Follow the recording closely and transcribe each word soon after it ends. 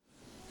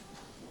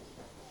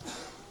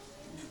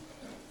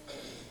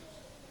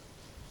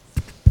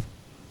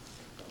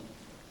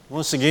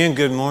Once again,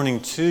 good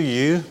morning to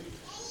you.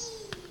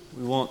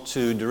 We want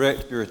to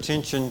direct your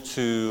attention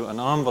to an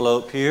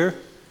envelope here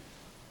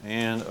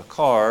and a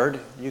card.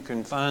 You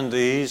can find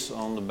these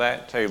on the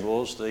back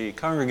tables. The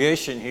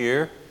congregation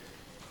here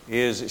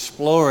is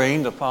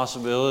exploring the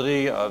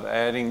possibility of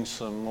adding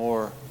some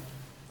more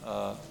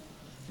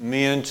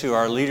men to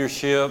our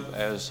leadership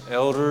as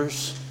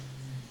elders.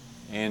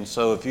 And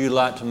so if you'd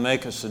like to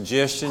make a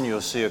suggestion,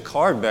 you'll see a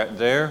card back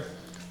there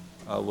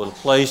with a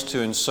place to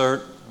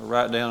insert or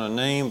write down a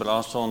name, but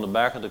also on the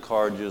back of the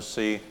card you'll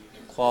see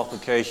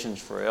qualifications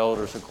for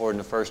elders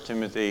according to 1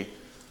 Timothy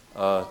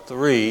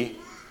 3,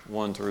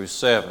 1 through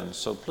 7.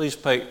 So please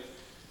pay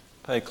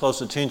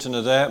close attention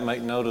to that,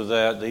 make note of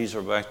that. These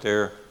are back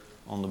there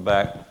on the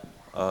back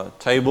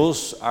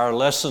tables. Our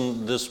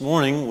lesson this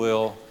morning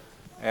will,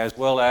 as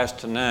well as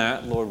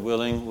tonight, Lord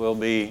willing, will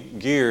be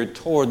geared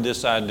toward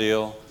this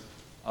ideal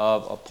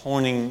of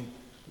appointing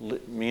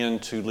men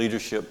to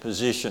leadership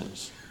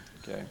positions.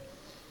 Okay,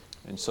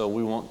 and so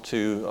we want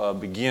to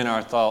begin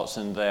our thoughts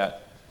in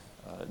that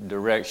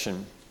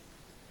direction.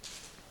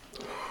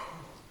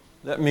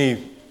 Let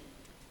me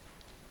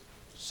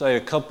say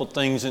a couple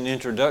things in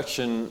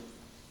introduction.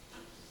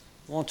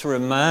 I want to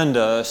remind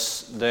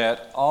us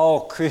that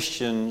all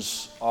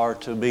Christians are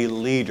to be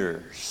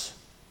leaders.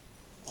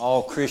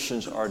 All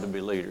Christians are to be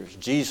leaders.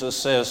 Jesus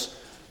says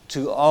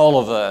to all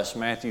of us,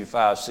 Matthew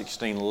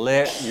 5:16,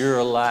 "Let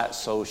your light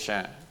so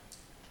shine,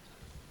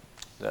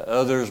 that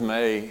others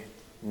may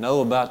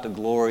know about the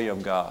glory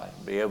of God,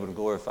 be able to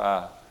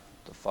glorify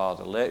the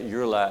Father. Let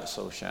your light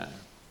so shine."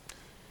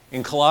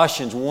 In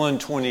Colossians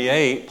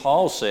 1:28,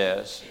 Paul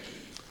says,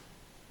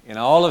 in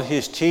all of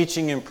his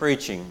teaching and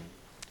preaching,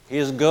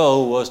 his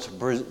goal was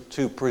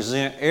to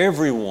present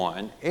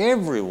everyone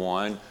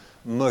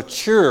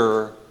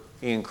mature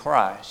in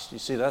Christ. You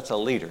see, that's a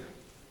leader.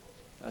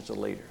 That's a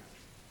leader.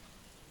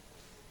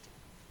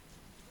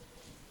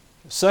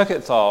 The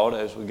second thought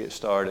as we get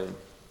started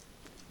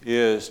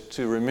is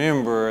to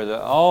remember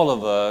that all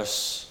of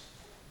us,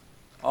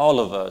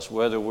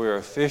 whether we're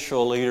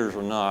official leaders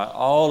or not,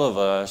 all of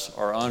us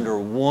are under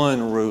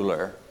one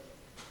ruler.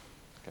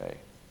 Okay,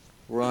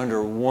 we're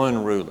under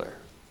one ruler.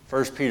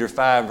 1 Peter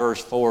 5 verse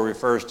 4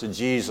 refers to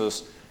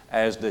Jesus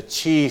as the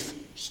chief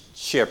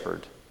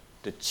shepherd.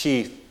 The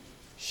chief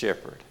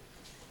shepherd.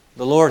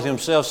 The Lord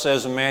himself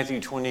says in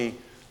Matthew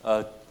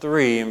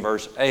 23 in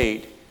verse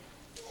 8,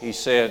 he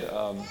said,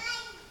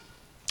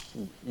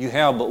 "You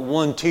have but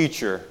one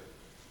teacher,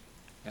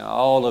 and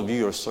all of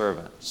you are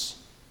servants."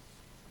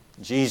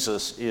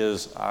 Jesus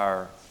is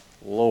our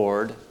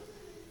Lord.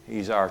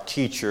 He's our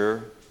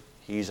teacher.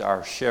 He's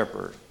our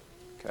shepherd.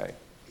 Okay.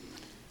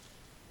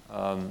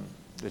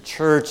 The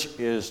church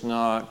is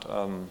not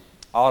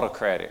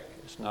autocratic.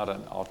 It's not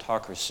an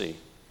autocracy,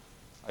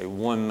 a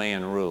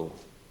one-man rule.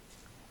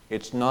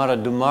 It's not a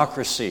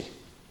democracy,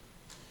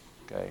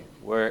 okay,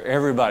 where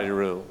everybody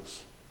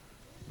rules,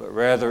 but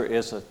rather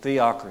it's a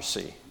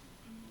theocracy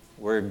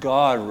where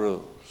God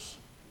rules.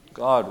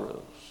 God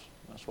rules.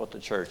 That's what the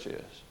church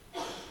is.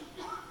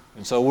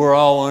 And so we're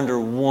all under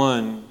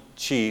one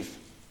chief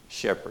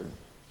shepherd.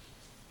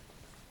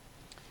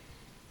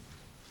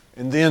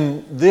 And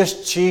then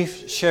this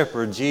chief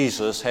shepherd,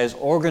 Jesus, has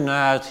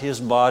organized his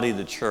body,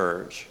 the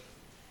church,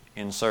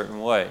 in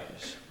certain ways.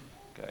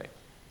 Okay.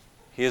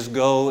 His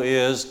goal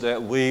is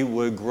that we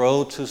would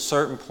grow to a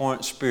certain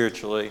point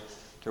spiritually,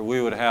 that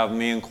we would have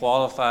men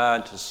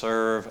qualified to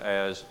serve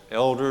as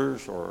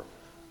elders, or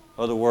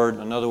another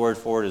word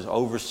for it is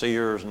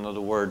overseers, another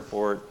word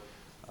for it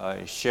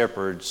is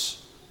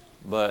shepherds,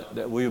 but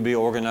that we would be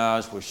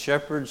organized with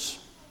shepherds,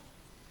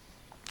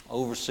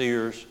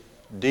 overseers,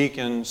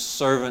 deacons,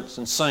 servants,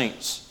 and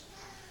saints.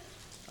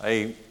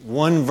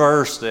 One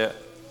verse that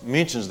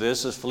mentions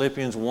this is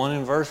Philippians 1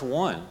 and verse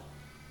 1.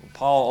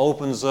 Paul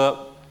opens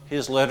up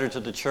his letter to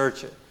the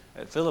church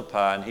at Philippi,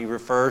 and he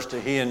refers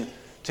to he and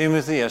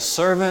Timothy as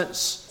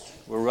servants.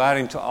 We're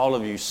writing to all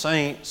of you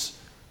saints,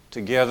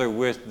 together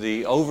with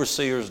the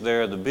overseers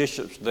there, the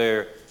bishops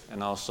there,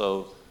 and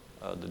also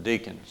the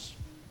deacons.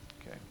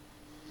 Okay.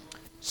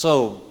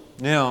 So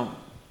now,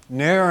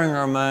 narrowing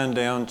our mind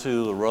down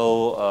to the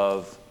role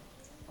of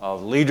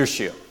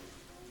leadership,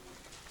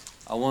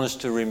 I want us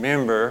to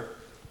remember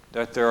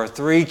that there are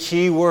three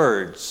key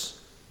words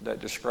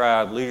that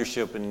describe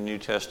leadership in the New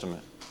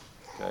Testament.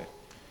 Okay.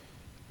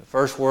 The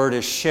first word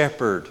is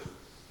shepherd.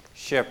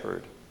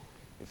 Shepherd.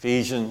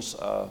 Ephesians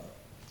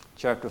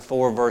chapter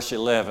 4, verse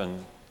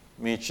 11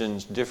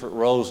 mentions different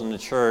roles in the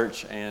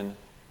church, and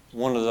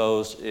one of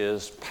those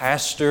is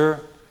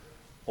pastor,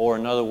 or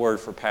another word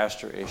for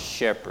pastor is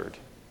shepherd.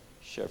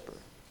 Shepherd.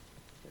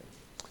 Okay.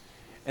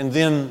 And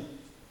then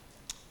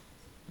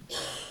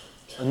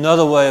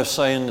another way of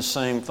saying the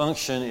same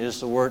function is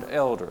the word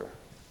elder.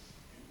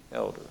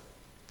 Elder.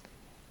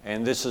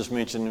 And this is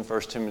mentioned in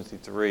 1 Timothy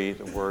 3,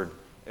 the word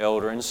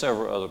elder, and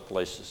several other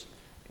places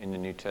in the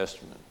New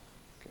Testament.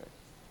 Okay.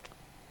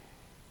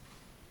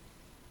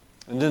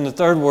 And then the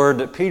third word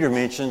that Peter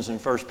mentions in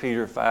 1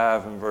 Peter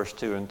 5 and verse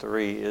 2 and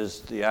 3 is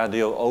the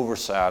idea of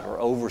oversight or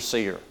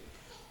overseer.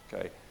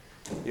 Okay.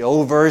 The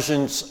old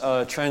versions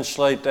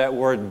translate that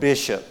word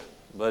bishop,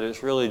 but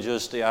it's really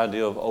just the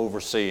idea of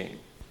overseeing.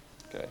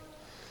 Okay.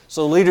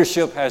 So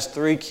leadership has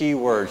three key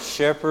words: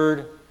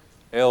 shepherd,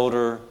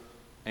 elder,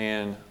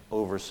 and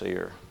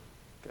overseer.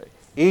 Okay.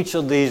 Each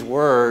of these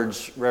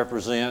words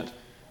represent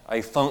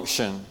a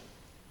function.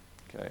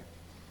 Okay.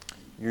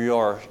 You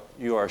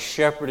are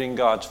shepherding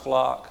God's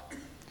flock.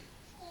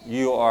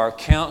 You are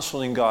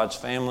counseling God's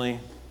family.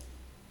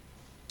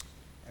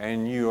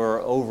 And you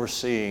are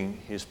overseeing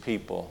His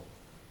people.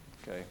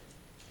 Okay.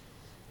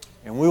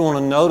 And we want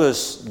to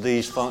notice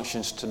these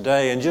functions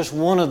today, and just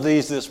one of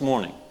these this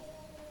morning.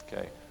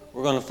 Okay.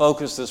 We're going to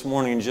focus this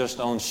morning just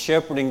on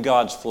shepherding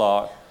God's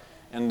flock,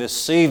 and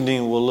this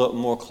evening we'll look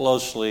more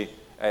closely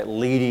at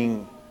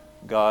leading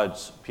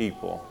God's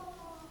people.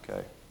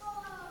 Okay.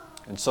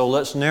 And so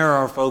let's narrow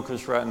our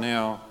focus right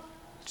now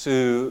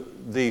to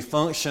the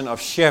function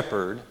of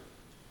shepherd,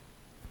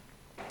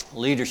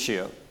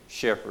 leadership,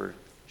 shepherd,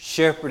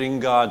 shepherding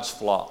God's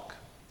flock.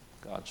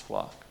 God's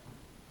flock.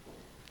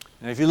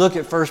 And if you look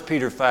at 1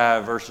 Peter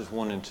 5, verses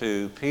 1 and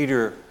 2,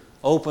 Peter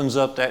opens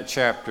up that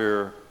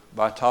chapter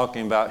by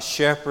talking about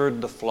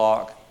shepherd the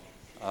flock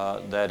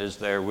that is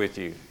there with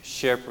you.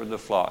 Shepherd the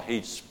flock.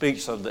 He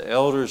speaks of the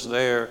elders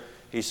there.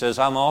 He says,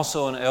 I'm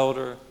also an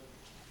elder.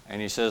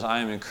 And he says, I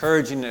am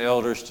encouraging the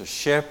elders to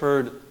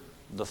shepherd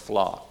the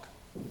flock.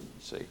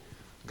 See,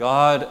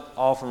 God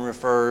often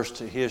refers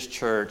to His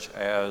church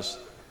as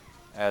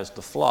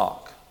the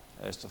flock.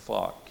 As the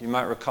flock. You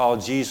might recall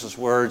Jesus'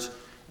 words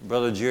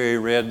Brother Jerry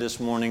read this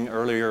morning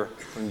earlier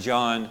from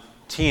John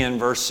 10,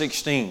 verse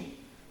 16.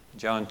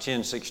 John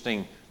 10,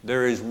 16.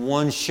 There is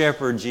one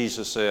shepherd,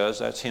 Jesus says,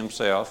 that's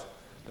Himself.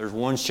 There's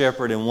one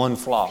shepherd and one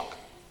flock.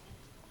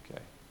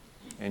 Okay.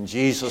 And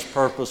Jesus'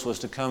 purpose was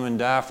to come and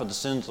die for the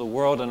sins of the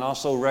world and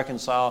also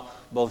reconcile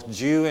both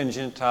Jew and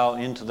Gentile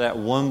into that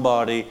one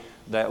body,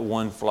 that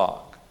one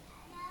flock.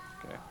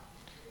 Okay.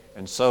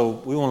 And so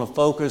we want to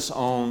focus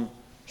on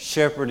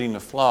shepherding the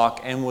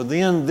flock. And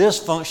within this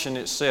function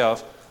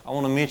itself, I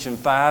want to mention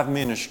 5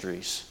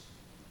 ministries.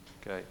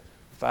 Okay.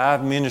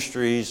 5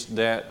 ministries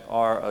that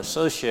are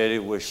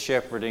associated with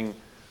shepherding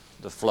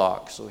the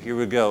flock. So here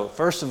we go.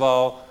 First of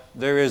all,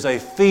 there is a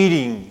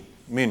feeding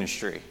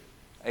ministry.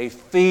 A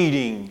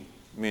feeding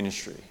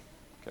ministry.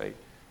 Okay.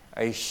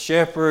 A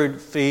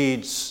shepherd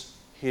feeds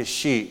his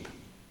sheep.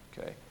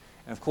 Okay.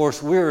 And of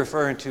course, we're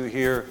referring to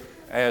here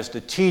as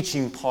the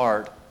teaching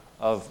part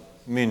of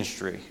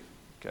ministry.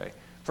 Okay.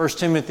 1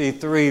 Timothy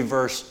 3,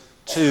 verse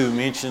 2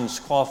 mentions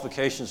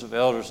qualifications of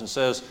elders and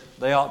says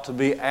they ought to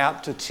be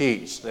apt to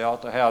teach. They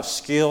ought to have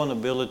skill and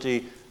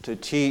ability to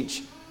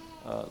teach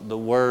the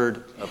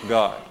Word of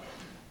God.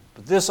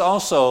 But this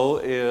also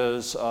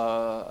is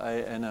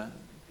a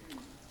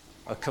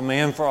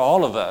command for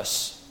all of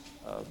us.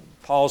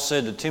 Paul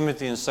said to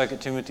Timothy in 2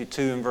 Timothy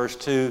 2 and verse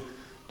 2,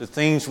 the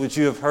things which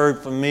you have heard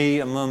from me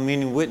among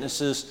many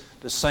witnesses,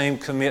 the same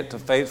commit to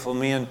faithful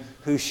men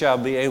who shall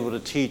be able to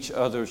teach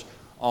others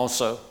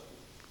also.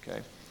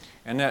 Okay.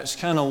 And that's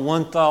kind of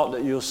one thought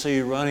that you'll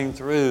see running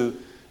through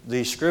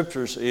the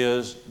Scriptures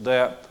is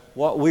that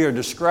what we are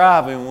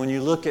describing when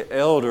you look at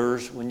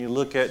elders, when you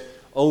look at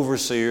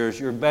overseers,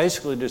 you're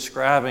basically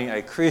describing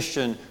a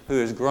Christian who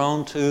has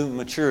grown to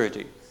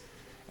maturity.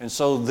 And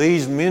so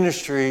these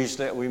ministries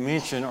that we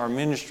mention are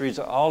ministries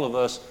that all of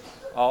us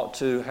ought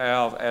to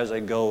have as a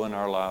goal in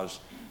our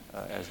lives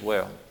as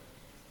well.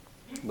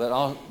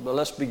 But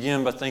let's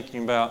begin by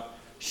thinking about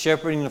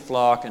shepherding the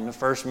flock, and the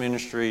first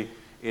ministry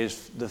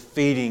is the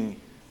feeding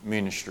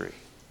ministry.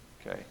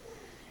 Okay.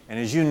 And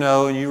as you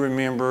know and you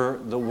remember,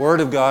 the Word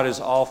of God is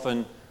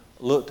often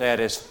looked at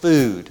as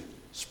food,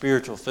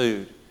 spiritual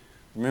food.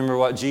 Remember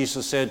what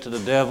Jesus said to the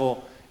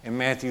devil in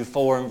Matthew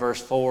 4 and verse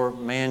 4,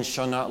 man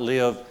shall not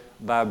live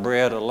by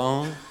bread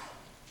alone,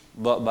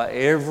 but by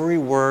every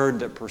word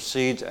that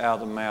proceeds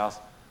out of the mouth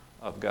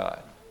of God.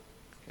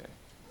 Okay.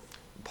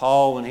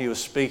 Paul, when he was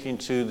speaking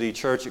to the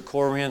church at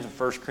Corinth in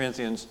 1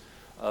 Corinthians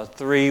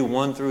 3,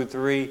 1 through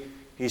 3,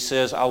 he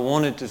says, I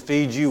wanted to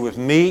feed you with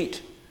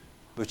meat,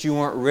 but you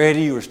weren't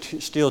ready. You were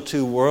still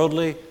too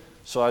worldly,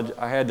 so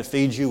I had to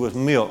feed you with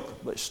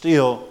milk. But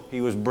still,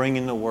 he was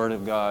bringing the Word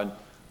of God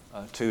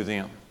to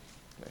them.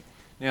 Okay.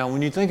 Now,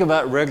 when you think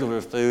about regular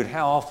food,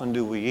 how often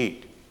do we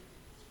eat?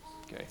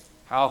 Okay.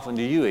 How often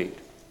do you eat?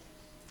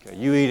 Okay.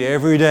 You eat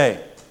every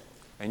day,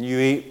 and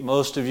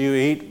most of you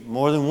eat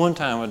more than one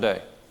time a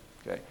day.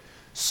 Okay.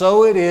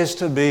 So it is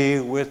to be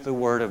with the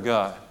Word of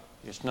God.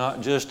 It's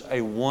not just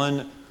a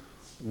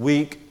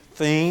one-week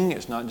thing.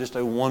 It's not just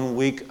a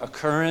one-week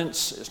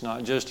occurrence. It's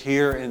not just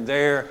here and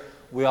there.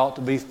 We ought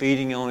to be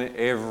feeding on it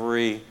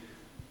every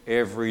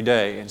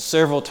day, and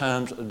several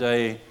times a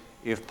day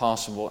if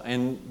possible.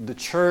 And the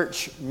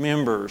church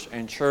members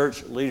and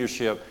church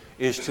leadership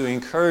is to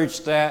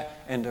encourage that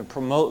and to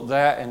promote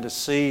that and to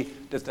see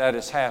that that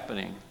is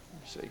happening.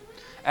 See,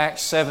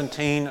 Acts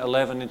 17,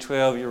 11 and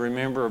 12, you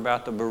remember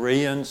about the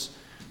Bereans,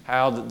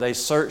 how that they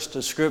searched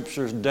the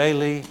Scriptures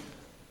daily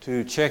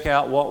to check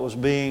out what was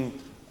being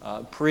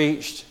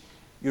preached.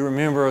 You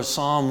remember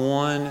Psalm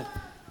 1,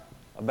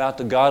 about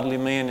the godly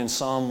man in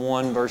Psalm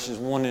 1, verses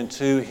 1 and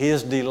 2.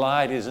 His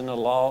delight is in the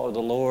law of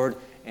the Lord,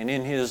 and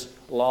in His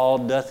law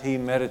doth he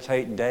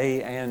meditate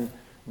day and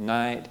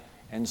night.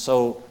 And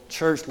so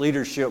church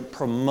leadership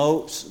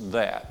promotes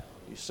that,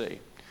 you see.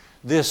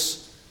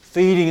 This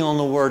feeding on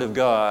the Word of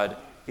God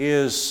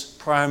is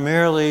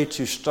primarily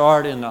to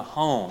start in the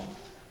home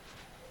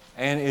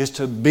and is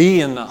to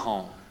be in the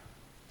home.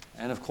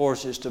 And of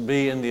course, it's to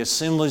be in the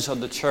assemblies of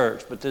the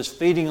church. But this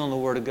feeding on the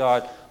Word of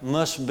God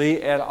must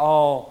be at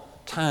all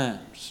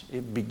times.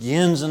 It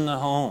begins in the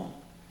home,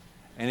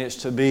 and it's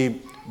to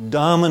be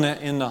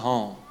dominant in the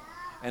home.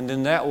 And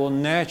then that will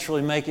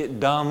naturally make it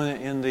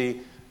dominant in the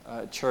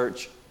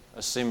church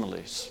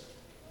assemblies,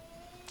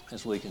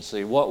 as we can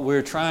see. What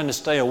we're trying to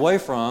stay away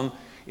from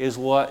is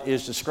what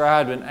is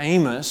described in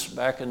Amos,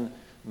 back in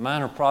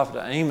minor prophet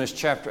of Amos,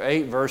 chapter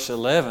 8, verse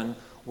 11,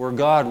 where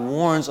God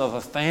warns of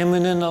a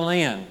famine in the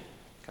land.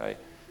 Okay?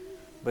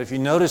 But if you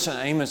notice in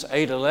Amos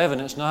 8:11,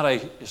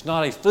 it's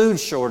not a food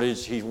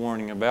shortage He's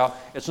warning about.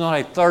 It's not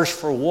a thirst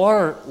for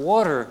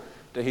water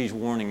that He's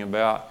warning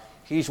about.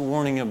 He's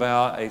warning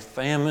about a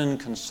famine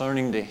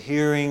concerning the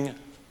hearing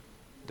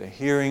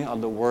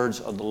of the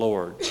words of the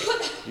Lord.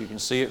 You can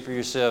see it for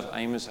yourself,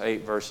 Amos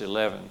 8, verse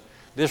 11.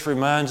 This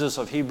reminds us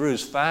of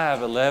Hebrews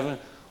 5:11,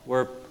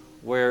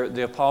 where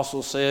the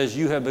apostle says,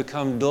 you have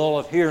become dull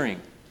of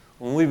hearing.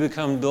 When we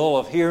become dull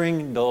of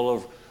hearing, dull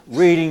of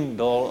reading,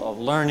 dull of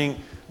learning,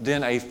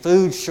 then a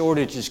food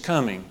shortage is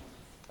coming.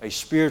 A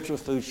spiritual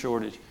food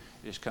shortage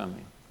is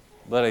coming.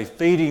 But a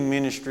feeding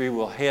ministry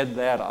will head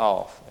that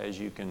off, as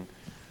you can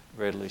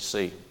readily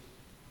see.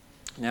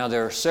 Now,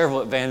 there are several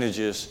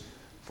advantages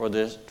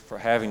for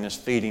having this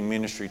feeding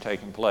ministry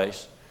taking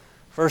place.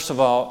 First of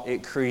all,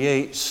 it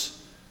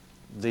creates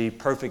the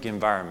perfect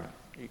environment.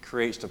 It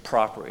creates the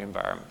proper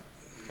environment.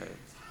 Okay?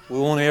 We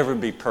won't ever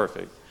be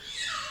perfect,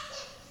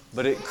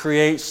 but it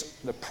creates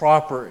the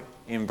proper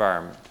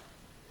environment.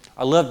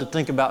 I love to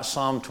think about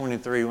Psalm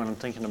 23 when I'm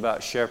thinking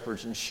about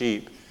shepherds and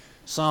sheep.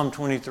 Psalm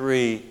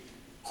 23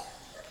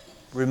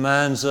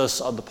 reminds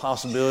us of the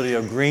possibility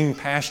of green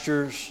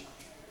pastures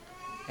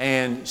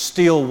and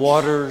still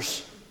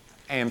waters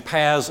and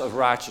paths of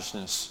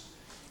righteousness.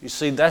 You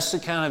see, that's the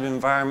kind of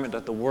environment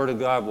that the Word of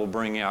God will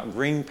bring out.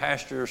 Green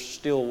pastures,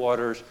 still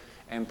waters,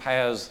 and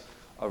paths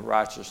of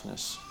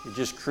righteousness. It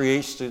just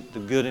creates the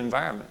good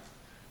environment.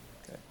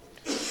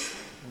 Okay.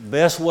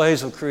 Best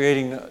ways of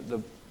creating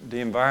the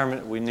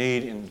environment we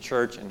need in the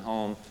church and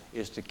home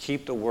is to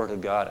keep the Word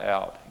of God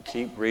out.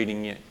 Keep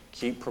reading it,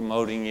 keep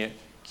promoting it,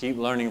 keep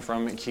learning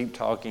from it, keep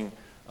talking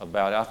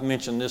about it. I've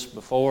mentioned this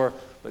before,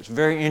 but it's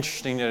very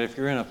interesting that if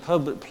you're in a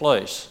public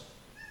place,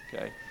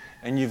 okay,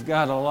 and you've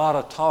got a lot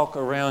of talk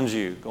around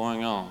you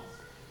going on,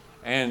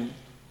 and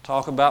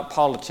talk about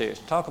politics,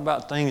 talk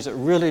about things that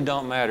really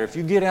don't matter. If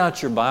you get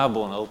out your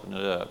Bible and open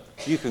it up,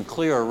 you can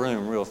clear a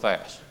room real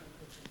fast.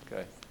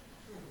 Okay,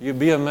 you'd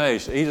be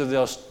amazed. Either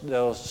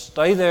they'll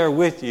stay there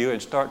with you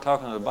and start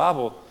talking to the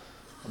Bible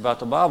about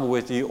the Bible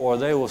with you, or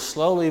they will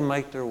slowly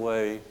make their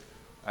way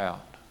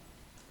out.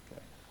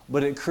 Okay.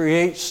 But it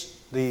creates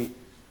the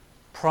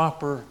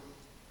proper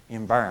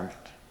environment.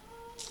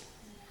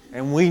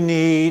 And we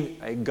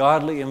need a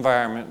godly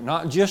environment,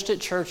 not just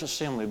at church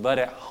assembly, but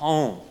at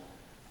home.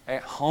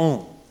 At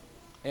home.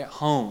 At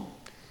home.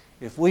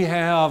 If we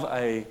have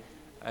a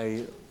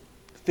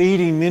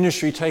feeding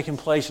ministry taking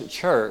place at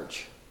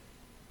church,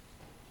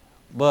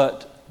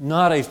 but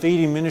not a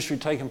feeding ministry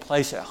taking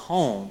place at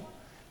home,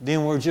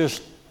 then we're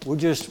just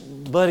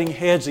butting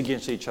heads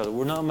against each other.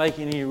 We're not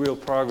making any real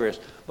progress.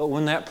 But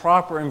when that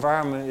proper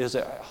environment is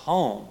at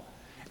home,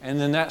 and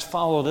then that's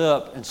followed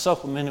up and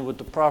supplemented with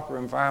the proper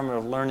environment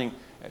of learning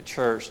at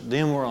church,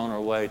 then we're on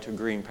our way to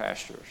green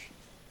pastures.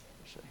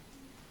 See?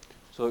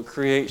 So it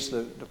creates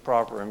the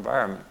proper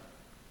environment.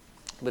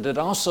 But it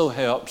also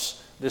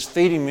helps, this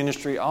feeding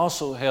ministry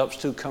also helps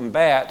to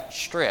combat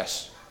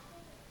stress.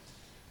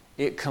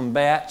 It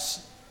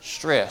combats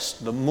stress.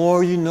 The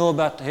more you know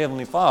about the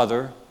Heavenly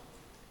Father,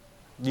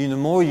 the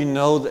more you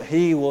know that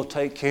He will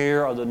take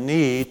care of the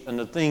needs and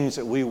the things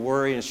that we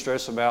worry and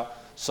stress about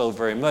so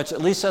very much.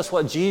 At least that's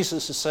what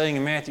Jesus is saying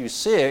in Matthew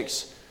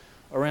 6,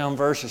 around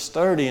verses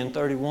 30 and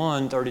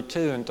 31,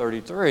 32 and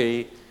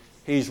 33.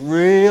 He's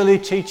really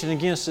teaching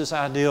against this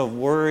idea of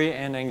worry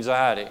and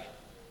anxiety.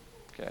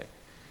 Okay.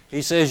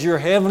 He says, your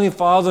Heavenly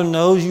Father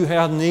knows you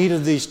have need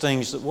of these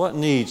things. What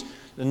needs?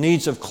 The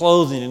needs of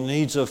clothing, the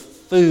needs of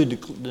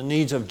food, the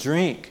needs of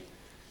drink.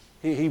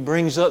 He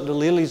brings up the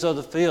lilies of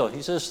the field.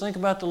 He says, think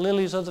about the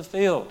lilies of the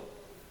field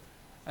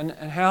and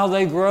how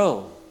they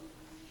grow.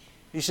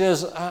 He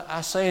says, I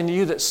say unto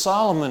you that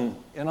Solomon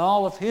in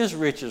all of his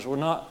riches were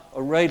not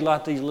arrayed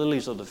like these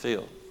lilies of the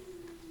field.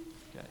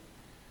 Okay.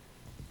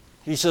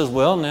 He says,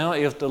 well, now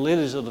if the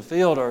lilies of the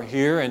field are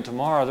here and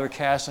tomorrow they're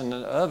cast in the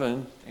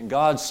oven, and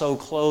God so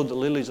clothed the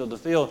lilies of the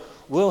field,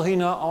 will He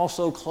not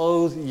also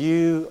clothe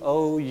you,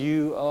 O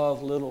you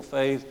of little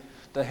faith?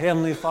 The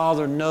Heavenly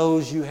Father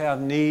knows you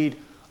have need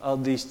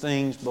of these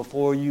things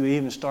before you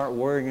even start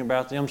worrying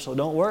about them, so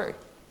don't worry.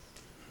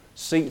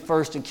 Seek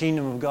first the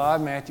kingdom of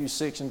God, Matthew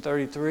 6 and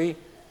 33,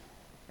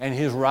 and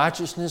His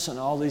righteousness, and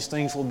all these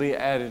things will be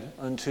added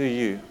unto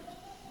you.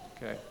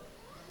 Okay.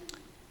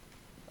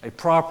 A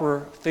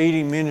proper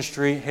feeding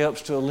ministry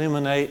helps to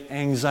eliminate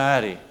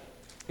anxiety.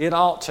 It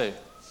ought to.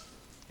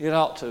 It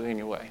ought to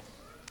anyway.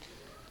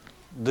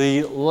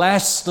 The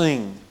last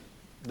thing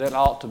that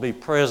ought to be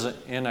present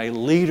in a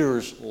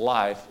leader's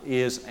life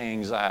is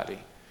anxiety.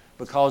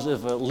 Because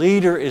if a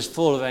leader is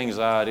full of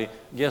anxiety,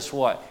 guess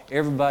what?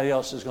 Everybody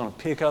else is going to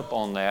pick up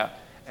on that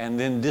and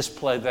then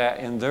display that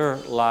in their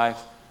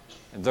life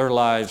and their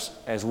lives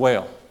as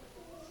well.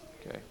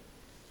 Okay.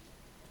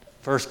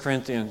 1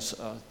 Corinthians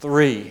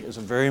 3 is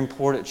a very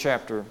important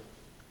chapter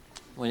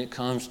when it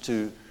comes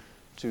to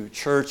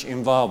church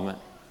involvement.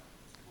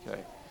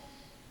 Okay.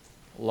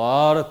 A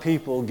lot of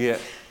people get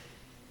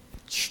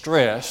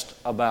stressed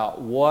about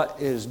what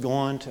is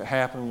going to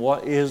happen,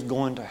 what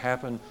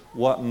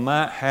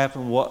might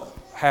happen, what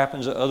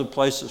happens at other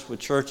places with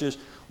churches,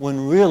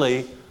 when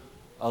really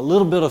a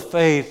little bit of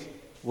faith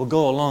will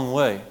go a long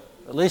way.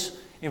 At least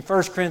in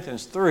 1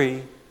 Corinthians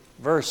 3,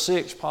 verse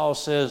 6, Paul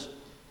says,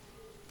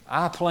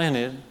 I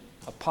planted,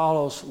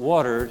 Apollos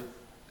watered,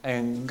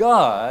 and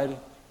God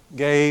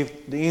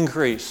gave the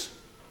increase.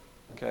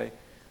 Okay?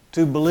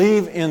 To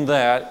believe in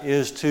that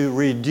is to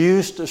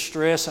reduce the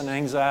stress and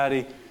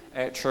anxiety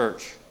at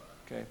church.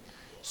 Okay?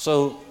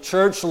 So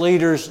church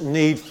leaders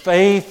need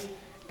faith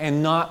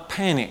and not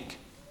panic.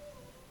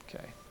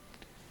 Okay?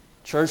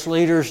 Church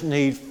leaders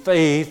need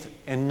faith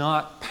and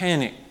not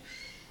panic.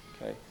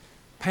 Okay?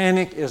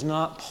 Panic is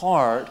not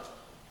part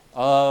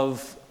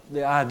of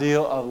the idea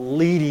of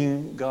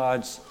leading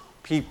God's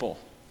people.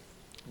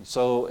 And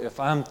so if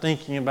I'm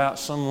thinking about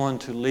someone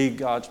to lead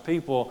God's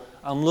people,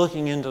 I'm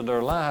looking into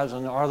their lives,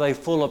 and are they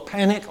full of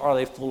panic? Are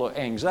they full of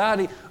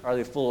anxiety? Are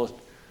they full of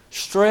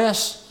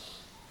stress?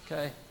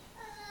 Okay?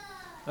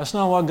 That's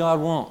not what God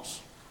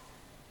wants.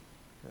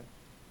 Okay.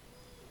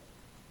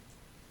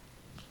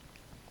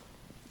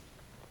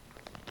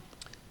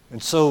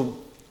 And so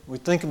we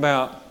think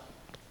about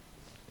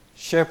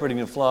shepherding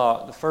the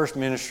flock. The first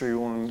ministry we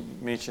want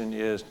to mention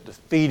is the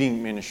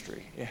feeding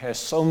ministry. It has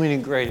so many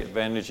great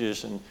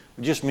advantages, and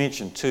we just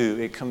mentioned two.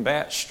 It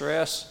combats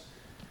stress,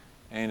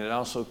 and it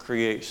also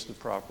creates the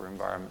proper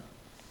environment.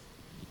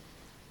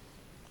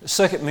 The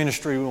second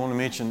ministry we want to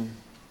mention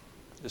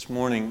this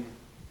morning,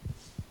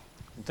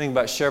 the thing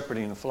about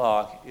shepherding the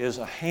flock, is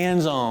a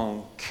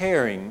hands-on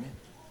caring,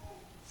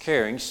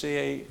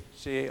 C-A-R-I-N-G,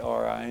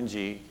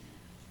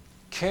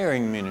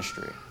 caring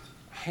ministry.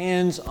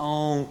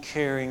 Hands-on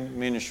caring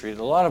ministry.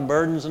 There's a lot of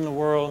burdens in the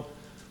world.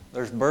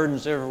 There's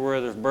burdens everywhere.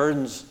 There's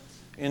burdens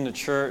in the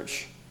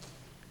church.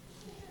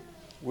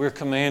 We're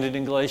commanded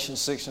in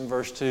Galatians 6 and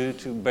verse 2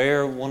 to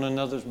bear one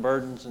another's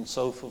burdens and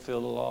so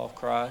fulfill the law of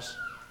Christ.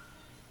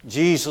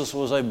 Jesus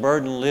was a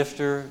burden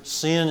lifter.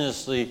 Sin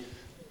is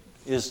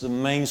the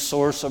main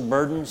source of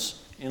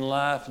burdens in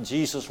life.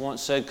 Jesus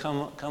once said,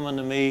 Come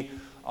unto me,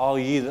 all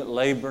ye that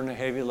labor and are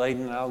heavy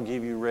laden, and I'll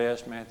give you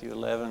rest, Matthew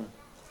 11.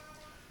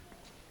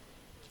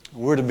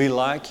 We're to be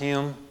like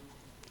Him.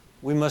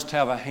 We must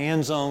have a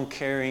hands-on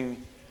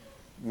caring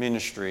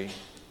ministry.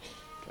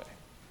 Okay.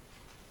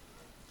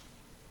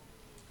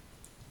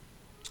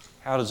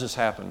 How does this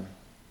happen?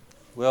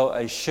 Well,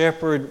 a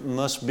shepherd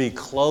must be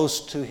close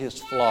to his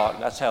flock.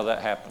 That's how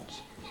that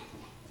happens.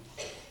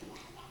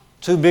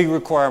 Two big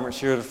requirements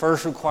here. The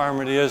first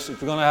requirement is,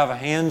 if you're going to have a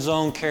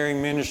hands-on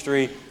caring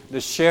ministry,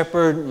 the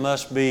shepherd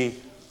must be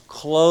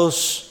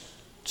close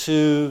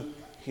to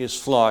his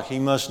flock. He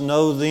must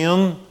know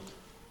them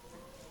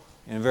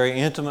in a very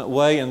intimate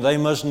way, and they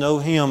must know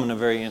him in a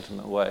very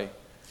intimate way.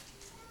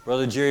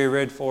 Brother Jerry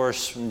read for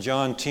us from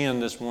John 10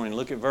 this morning.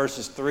 Look at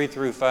verses 3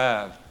 through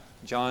 5.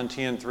 John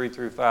 10, 3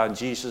 through 5.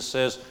 Jesus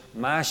says,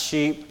 my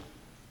sheep,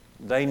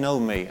 they know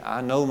me.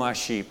 I know my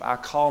sheep. I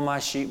call my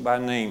sheep by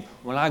name.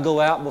 When I go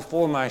out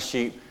before my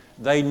sheep,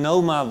 they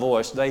know my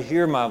voice. They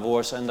hear my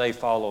voice, and they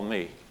follow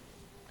me.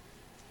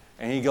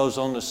 And he goes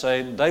on to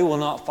say, they will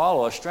not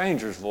follow a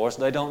stranger's voice.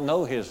 They don't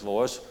know his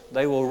voice.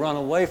 They will run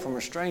away from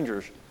a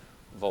stranger's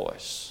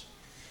voice.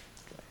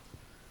 Okay.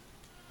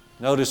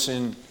 Notice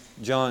in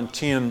John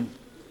 10,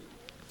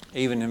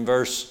 even in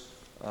verse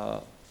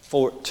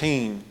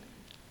 14,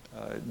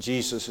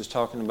 Jesus is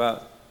talking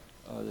about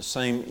the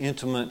same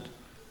intimate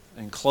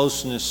and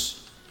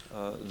closeness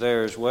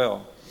there as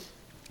well.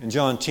 In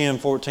John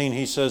 10:14,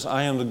 he says,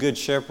 I am the good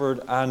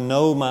shepherd. I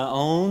know my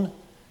own,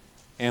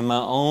 and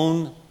my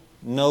own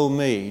know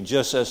me,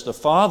 just as the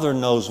Father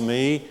knows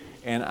me,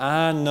 and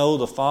I know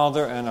the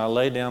Father, and I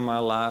lay down my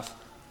life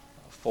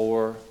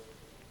for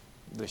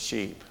the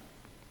sheep.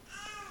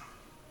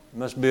 It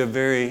must be a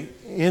very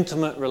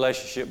intimate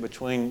relationship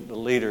between the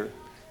leader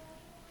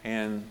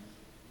and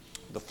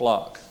the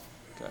flock.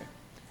 Okay.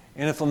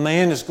 And if a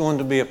man is going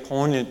to be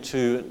appointed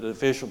to the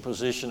official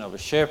position of a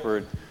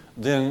shepherd,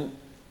 then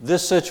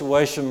this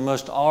situation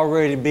must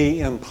already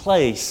be in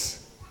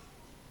place.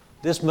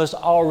 This must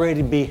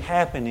already be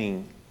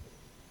happening.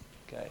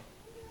 Okay.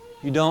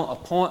 You don't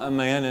appoint a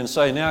man and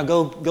say, now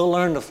go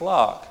learn the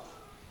flock.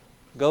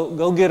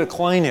 Go get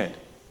acquainted.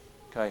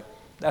 Okay.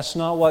 That's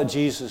not what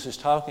Jesus is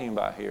talking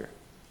about here.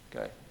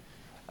 Okay.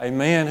 A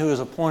man who is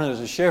appointed as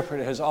a shepherd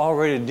has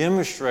already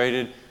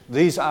demonstrated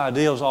these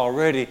ideals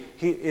already.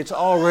 It's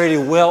already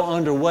well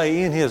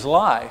underway in his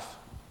life.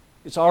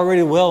 It's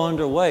already well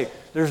underway.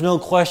 There's no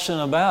question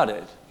about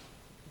it.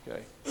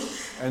 Okay.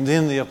 And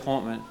then the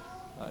appointment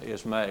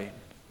is made.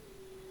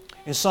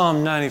 In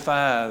Psalm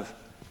 95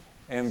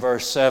 and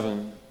verse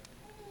 7,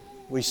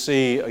 we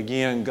see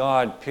again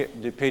God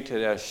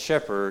depicted as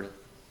shepherd.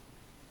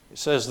 It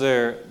says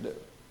there,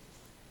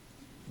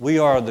 we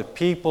are the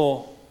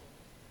people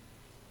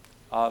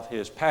of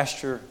his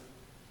pasture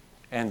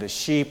and the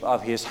sheep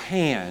of his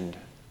hand.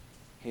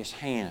 His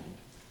hand.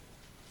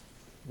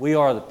 We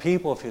are the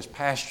people of his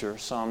pasture,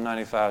 Psalm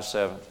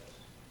 95:7,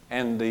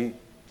 and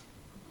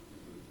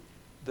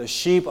the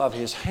sheep of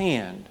his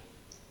hand.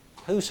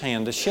 Whose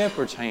hand? The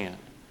shepherd's hand.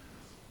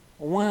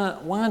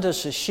 Why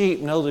does the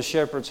sheep know the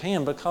shepherd's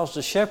hand? Because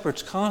the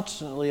shepherd's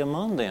constantly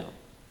among them.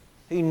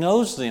 He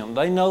knows them.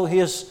 They know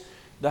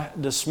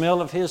the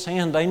smell of his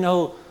hand. They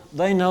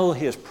know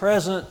his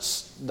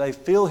presence. They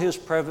feel his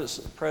presence.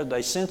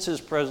 They sense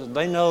his presence.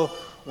 They know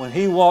when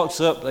he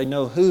walks up, they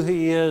know who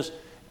he is,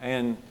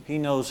 and he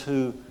knows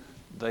who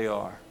they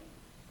are.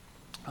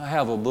 I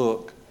have a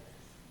book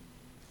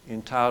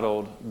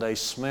entitled They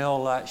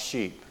Smell Like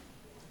Sheep,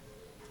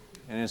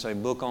 and it's a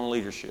book on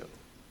leadership.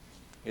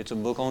 It's a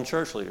book on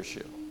church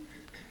leadership.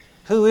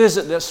 Who is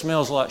it that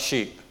smells like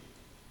sheep?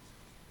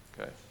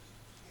 Okay.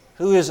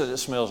 Who is it that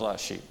smells like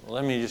sheep? Well,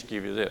 let me just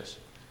give you this.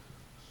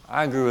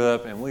 I grew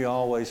up and we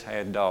always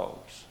had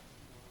dogs.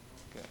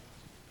 Okay.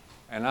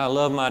 And I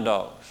love my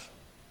dogs.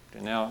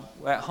 Okay. Now,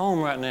 at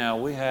home right now,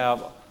 we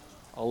have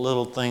a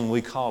little thing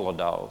we call a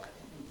dog,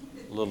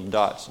 a little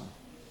Dotson.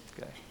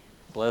 Okay.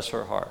 Bless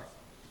her heart,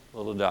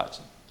 little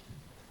Dotson.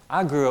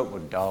 I grew up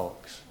with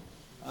dogs.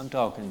 I'm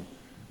talking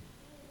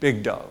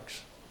big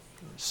dogs.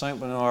 St.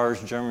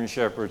 Bernards, German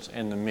Shepherds,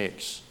 and the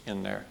mix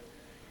in there.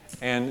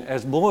 And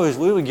as boys,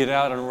 we would get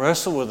out and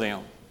wrestle with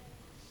them.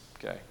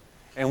 Okay.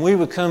 And we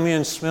would come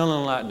in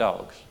smelling like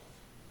dogs.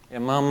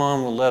 And my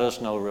mom would let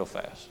us know real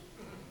fast.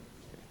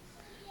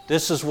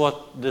 This is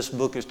what this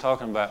book is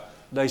talking about.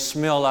 They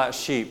smell like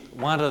sheep.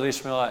 Why do they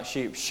smell like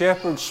sheep?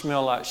 Shepherds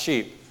smell like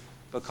sheep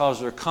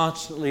because they're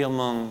constantly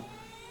among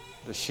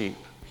the sheep.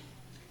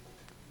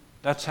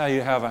 That's how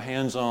you have a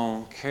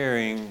hands-on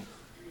caring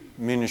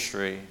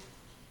ministry,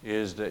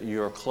 is that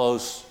you're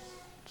close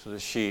to the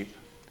sheep.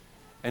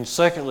 And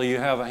secondly, you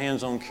have a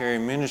hands-on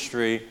caring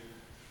ministry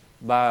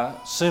by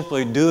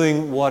simply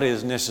doing what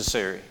is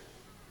necessary.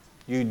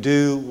 You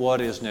do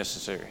what is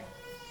necessary.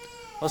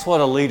 That's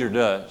what a leader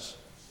does.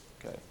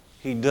 Okay.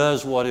 He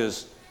does what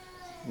is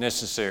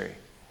necessary.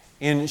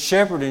 In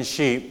shepherding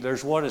sheep,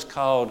 there's what is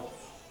called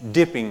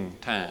dipping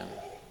time.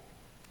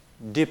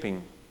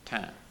 Dipping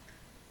time.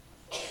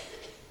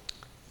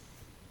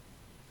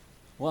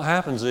 What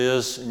happens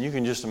is, and you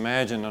can just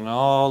imagine in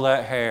all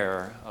that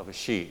hair of a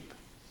sheep,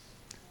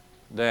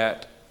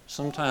 that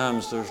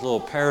sometimes there's little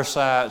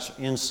parasites,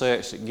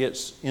 insects that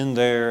gets in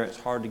there. It's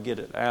hard to get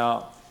it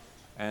out,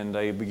 and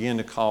they begin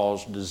to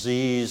cause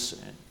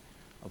disease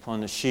upon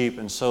the sheep.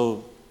 And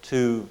so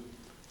to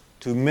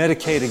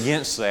medicate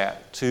against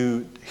that,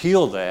 to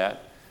heal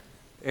that,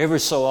 every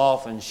so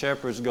often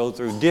shepherds go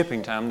through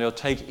dipping time. They'll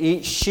take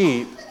each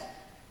sheep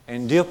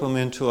and dip them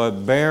into a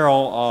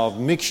barrel of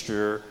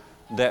mixture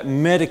that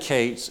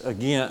medicates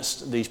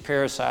against these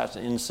parasites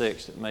and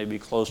insects that may be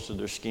close to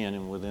their skin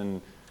and within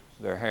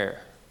their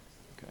hair.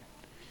 Okay.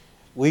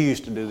 We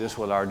used to do this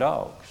with our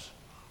dogs.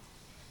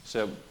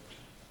 So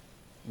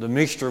the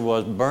mixture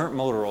was burnt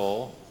motor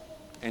oil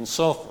and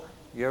sulfur.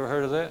 You ever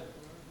heard of that?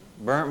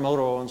 Burnt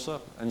motor oil and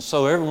sulfur. And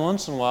so every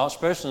once in a while,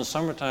 especially in the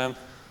summertime,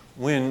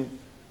 when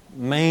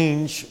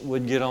mange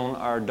would get on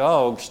our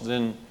dogs,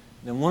 then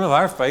one of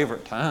our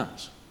favorite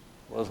times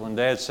was when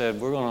Dad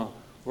said, we're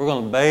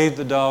going to bathe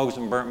the dogs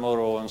in burnt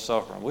motor oil and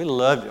sulfur. We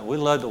loved it. We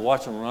loved to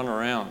watch them run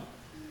around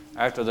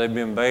after they've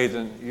been bathed.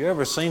 And you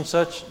ever seen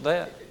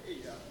that?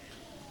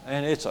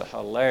 And it's a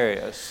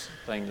hilarious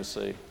thing to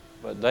see.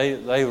 But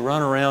they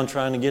run around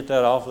trying to get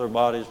that off their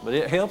bodies. But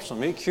it helps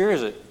them. It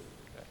cures it.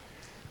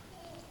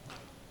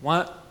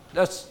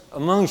 That's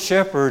among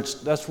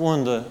shepherds, that's one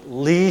of the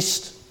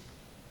least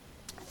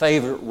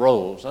favorite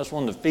roles. That's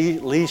one of the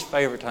least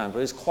favorite times.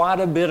 But it's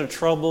quite a bit of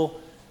trouble.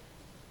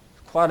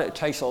 It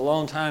takes a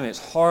long time.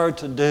 It's hard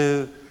to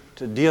do,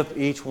 to dip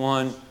each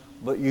one,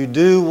 but you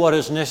do what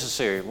is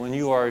necessary. When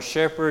you are a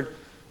shepherd,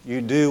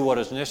 you do what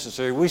is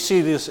necessary. We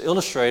see this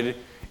illustrated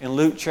in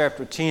Luke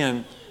chapter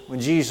 10 when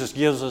Jesus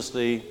gives us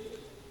the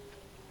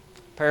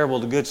parable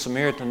of the Good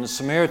Samaritan. The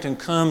Samaritan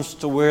comes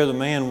to where the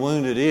man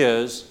wounded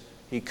is.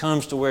 He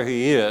comes to where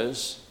he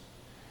is,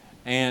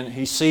 and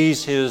he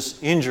sees his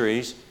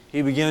injuries.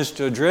 He begins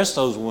to address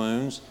those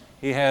wounds.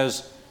 He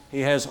has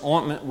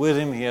ointment with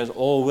him. He has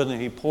oil with him.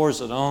 He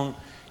pours it on.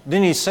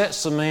 Then he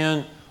sets the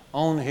man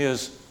on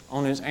his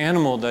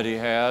animal that he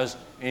has,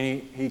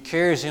 and he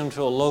carries him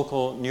to a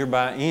local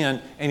nearby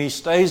inn, and he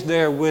stays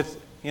there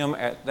with him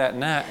at that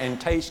night and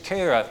takes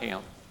care of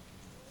him.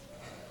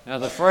 Now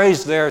the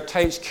phrase there,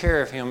 takes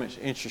care of him, is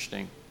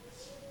interesting.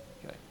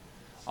 Okay.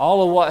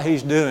 All of what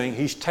he's doing,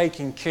 he's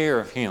taking care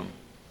of him.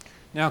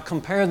 Now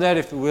compare that,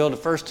 if you will, to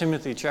 1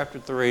 Timothy chapter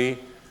 3,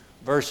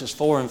 verses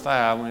 4 and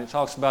 5, when it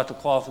talks about the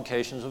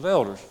qualifications of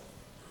elders.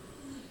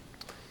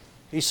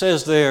 He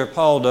says there,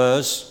 Paul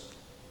does,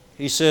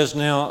 he says,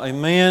 now a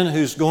man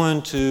who's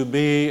going to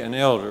be an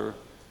elder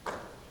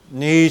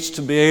needs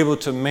to be able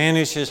to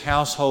manage his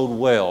household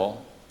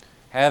well,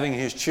 having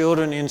his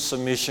children in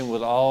submission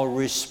with all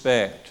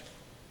respect.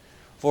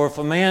 For if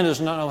a man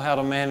does not know how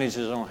to manage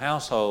his own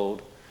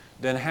household,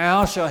 then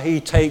how shall he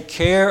take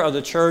care of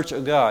the church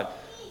of God?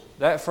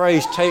 That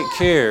phrase, take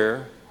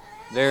care,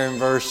 there in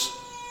verse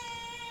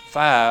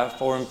 5,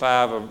 4 and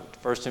 5 of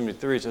 1 Timothy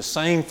 3, it's the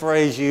same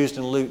phrase used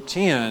in Luke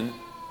 10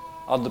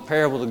 of the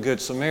parable of the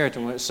Good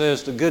Samaritan, when it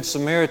says the Good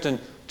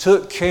Samaritan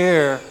took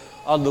care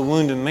of the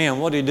wounded man.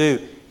 What did he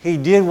do? He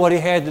did what he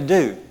had to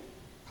do.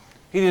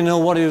 He didn't know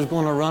what he was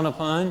going to run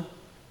upon.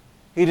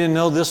 He didn't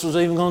know this was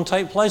even going to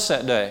take place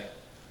that day.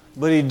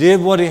 But he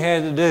did what he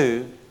had to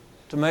do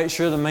to make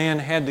sure the man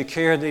had the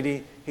care that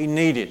he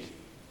needed.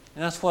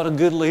 And that's what a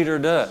good leader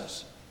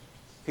does.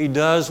 He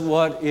does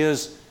what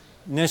is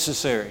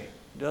necessary.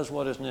 He does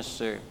what is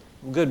necessary.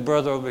 A good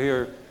brother over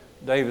here,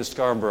 David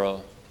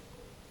Scarborough,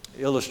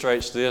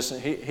 illustrates this.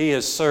 He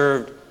has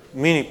served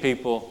many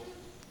people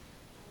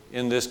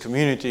in this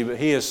community, but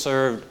he has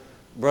served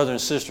brother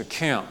and sister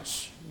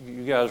Counts.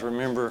 You guys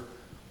remember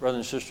brother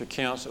and sister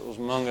Counts that was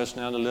among us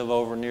now to live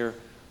over near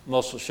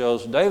Muscle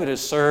Shoals. David has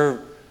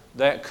served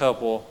that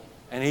couple,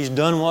 and he's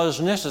done what is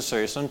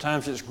necessary.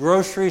 Sometimes it's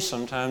groceries,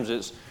 sometimes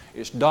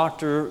it's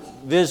doctor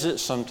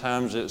visits,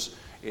 sometimes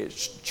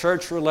it's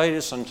church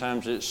related,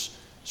 sometimes it's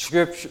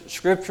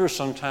scripture,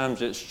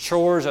 sometimes it's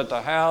chores at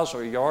the house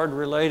or yard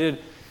related.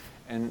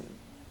 And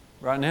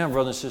right now,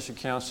 brother and sister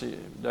Counts,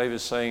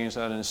 David's saying is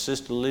at an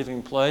assisted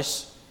living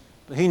place.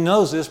 But he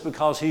knows this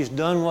because he's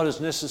done what is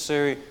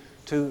necessary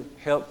to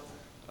help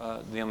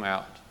them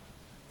out.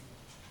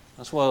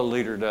 That's what a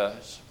leader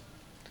does.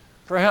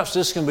 Perhaps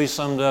this can be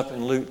summed up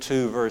in Luke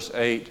 2, verse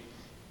 8,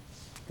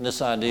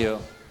 this idea.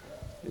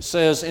 It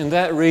says, in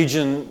that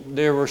region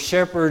there were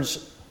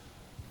shepherds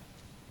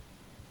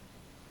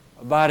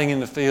abiding in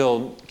the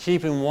field,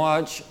 keeping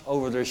watch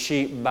over their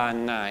sheep by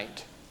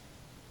night.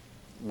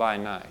 By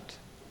night.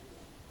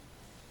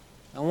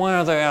 Now, why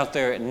are they out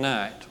there at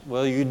night?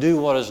 Well, you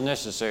do what is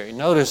necessary.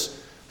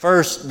 Notice,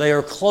 first, they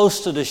are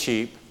close to the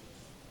sheep.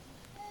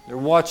 They're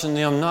watching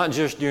them not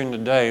just during the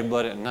day,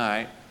 but at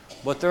night.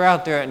 But they're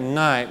out there at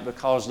night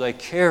because they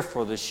care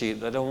for the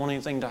sheep. They don't want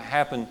anything to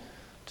happen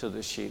to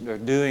the sheep. They're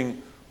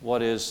doing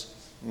what is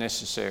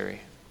necessary.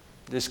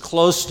 This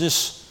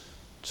closeness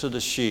to the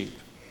sheep.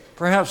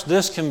 Perhaps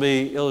this can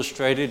be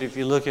illustrated if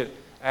you look at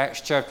Acts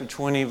chapter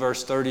 20,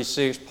 verse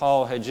 36.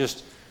 Paul had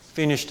just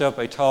finished up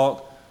a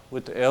talk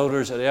with the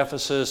elders at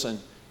Ephesus, and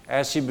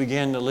as he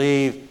began to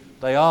leave,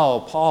 they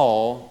all,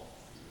 Paul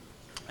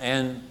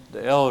and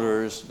the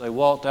elders, they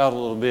walked out a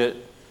little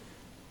bit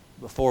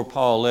before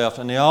Paul left,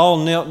 and they all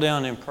knelt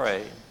down and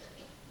prayed.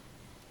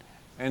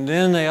 And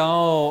then they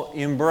all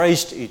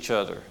embraced each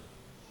other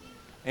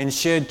and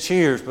shed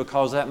tears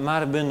because that might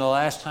have been the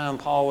last time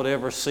Paul would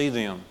ever see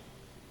them.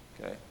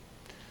 Okay?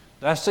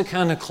 That's the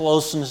kind of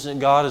closeness that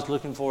God is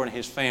looking for in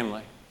His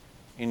family,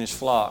 in His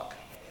flock.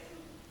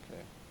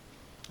 Okay?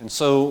 And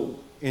so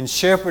in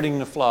shepherding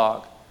the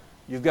flock,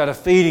 you've got a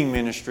feeding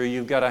ministry,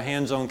 you've got a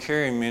hands-on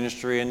caring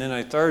ministry, and then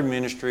a third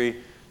ministry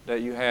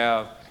that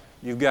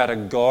you've got a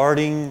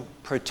guarding,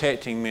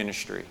 protecting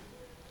ministry.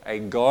 A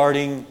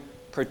guarding,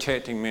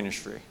 protecting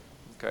ministry.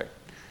 Okay.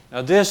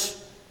 Now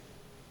this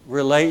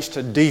relates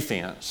to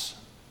defense.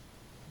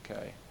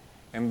 Okay.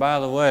 And by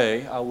the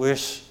way, I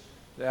wish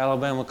the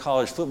Alabama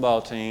college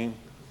football team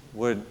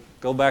would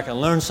go back and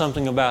learn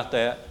something about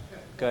that.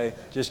 Okay.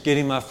 Just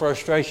getting my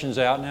frustrations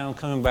out. Now I'm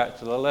coming back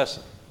to the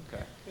lesson.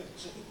 Okay.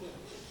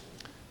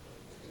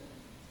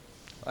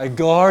 A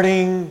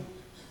guarding,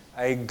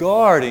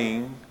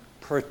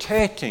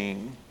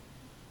 protecting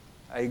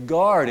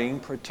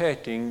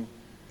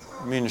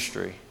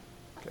ministry.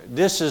 Okay.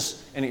 This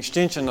is an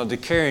extension of the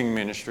caring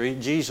ministry.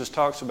 Jesus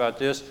talks about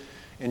this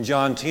in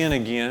John 10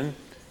 again,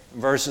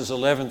 verses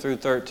 11 through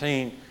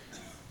 13.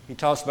 He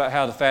talks about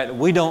how the fact that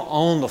we don't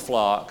own the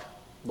flock,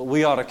 but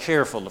we ought to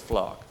care for the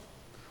flock.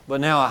 But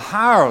now a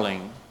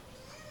hireling,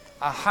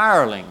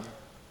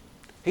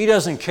 he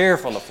doesn't care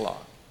for the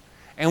flock.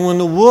 And when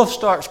the wolf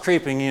starts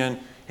creeping in,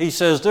 he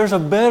says, there's a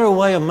better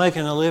way of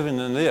making a living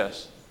than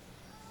this.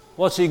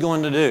 What's he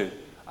going to do?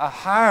 A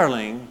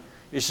hireling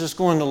is just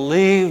going to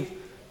leave.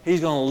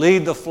 He's going to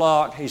leave the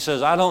flock. He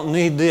says, I don't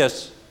need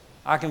this.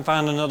 I can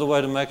find another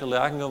way to make a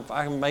living.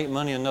 I can make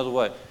money another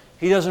way.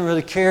 He doesn't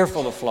really care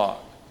for the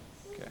flock.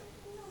 Okay.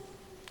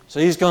 So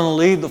he's going to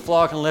leave the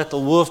flock and let the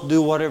wolf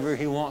do whatever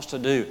he wants to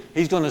do.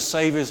 He's going to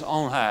save his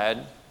own hide.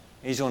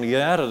 He's going to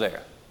get out of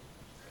there.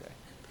 Okay.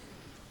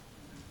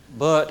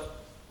 But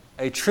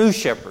a true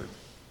shepherd,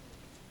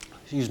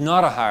 he's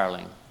not a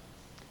hireling.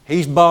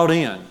 He's bought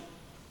in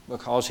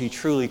because he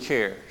truly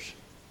cares.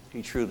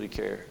 He truly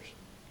cares.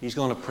 He's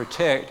going to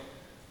protect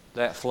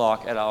that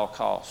flock at all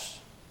costs.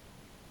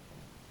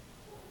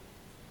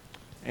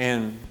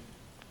 And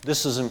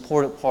this is an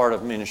important part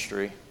of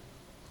ministry,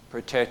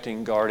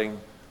 protecting, guarding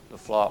the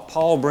flock.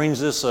 Paul brings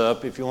this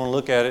up, if you want to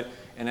look at it,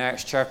 in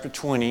Acts chapter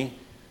 20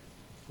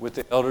 with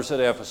the elders at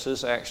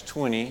Ephesus, Acts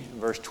 20,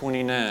 verse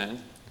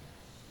 29.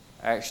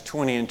 Acts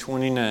 20 and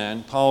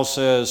 29. Paul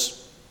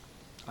says,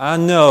 I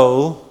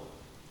know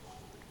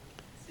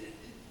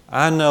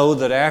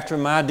that after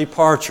my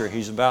departure,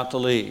 he's about to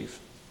leave,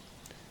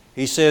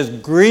 he says,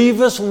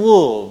 grievous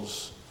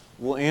wolves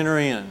will enter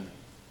in,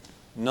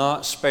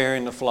 not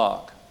sparing the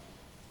flock.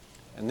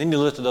 And then you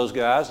looked at those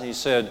guys and he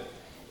said,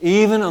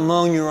 even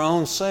among your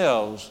own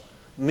selves,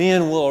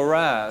 men will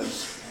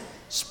arise,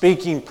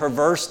 speaking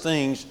perverse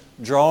things,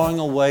 drawing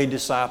away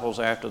disciples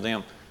after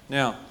them.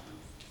 Now,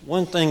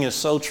 one thing is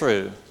so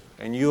true,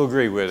 and you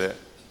agree with it.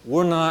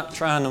 We're not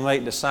trying to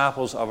make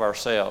disciples of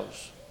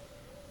ourselves.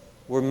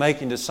 We're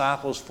making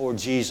disciples for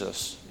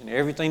Jesus in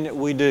everything that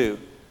we do.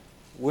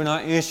 We're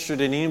not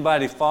interested in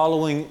anybody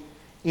following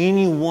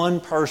any one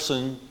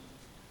person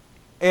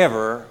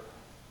ever.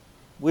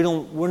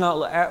 We're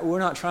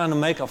not trying to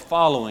make a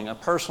following, a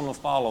personal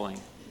following.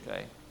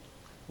 Okay?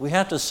 We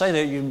have to say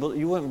that.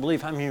 You wouldn't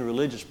believe how many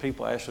religious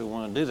people actually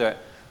want to do that.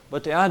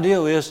 But the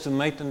ideal is to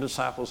make them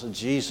disciples of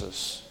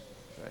Jesus.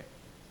 Okay?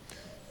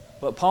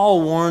 But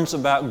Paul warns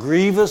about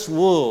grievous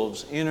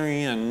wolves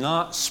entering in,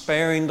 not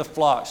sparing the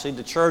flock. See,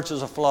 the church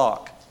is a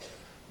flock,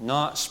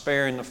 not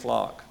sparing the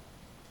flock.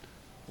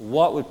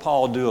 What would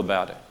Paul do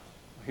about it?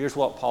 Here's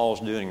what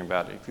Paul's doing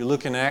about it. If you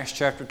look in Acts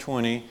chapter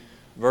 20,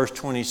 verse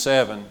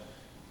 27,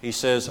 he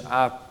says,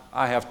 I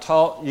have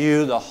taught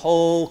you the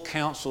whole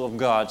counsel of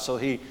God. So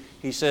he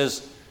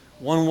says,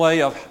 one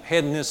way of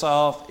heading this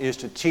off is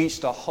to teach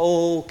the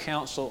whole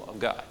counsel of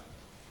God.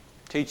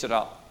 Teach it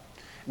all.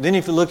 Then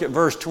if you look at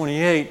verse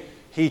 28,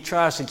 he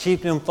tries to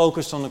keep them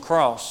focused on the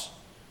cross.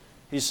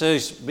 He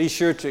says, be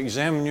sure to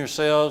examine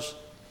yourselves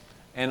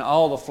and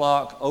all the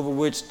flock over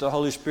which the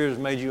Holy Spirit has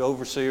made you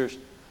overseers,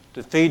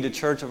 to feed the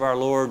church of our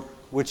Lord,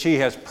 which He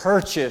has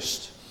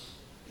purchased.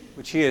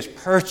 Which He has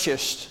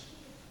purchased.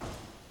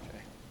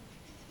 Okay.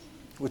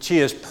 Which He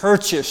has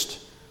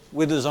purchased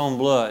with His own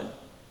blood.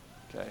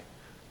 Okay.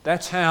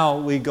 That's how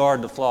we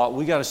guard the flock.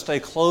 We got to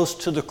stay close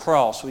to the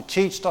cross. We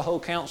teach the whole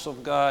counsel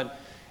of God,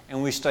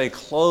 and we stay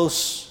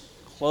close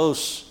to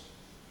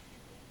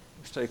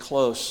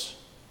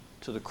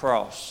the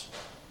cross.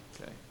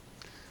 Okay.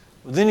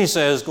 Well, then he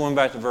says, going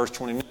back to verse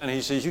 29,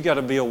 he says, you got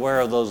to be aware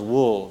of those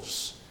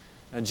wolves.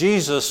 Now,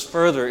 Jesus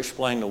further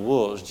explained the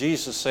wolves.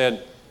 Jesus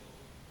said,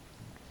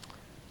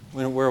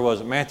 where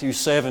was it? Matthew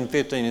 7,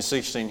 15 and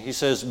 16. He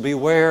says,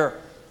 beware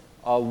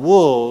of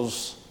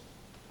wolves,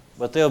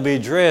 but they'll be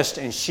dressed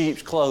in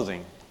sheep's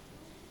clothing.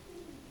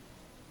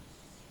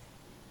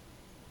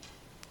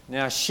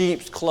 Now,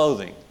 sheep's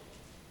clothing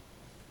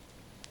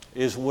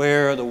is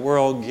where the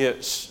world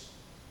gets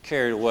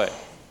carried away.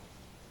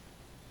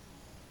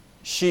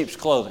 Sheep's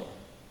clothing.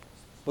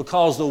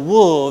 Because the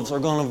wolves are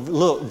going to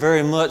look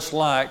very much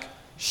like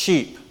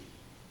sheep.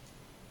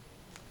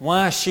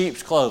 Why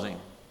sheep's clothing?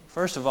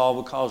 First of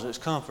all, because it's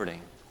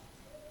comforting.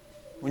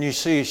 When you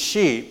see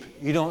sheep,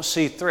 you don't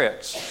see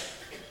threats.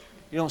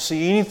 You don't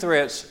see any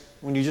threats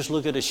when you just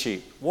look at a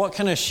sheep. What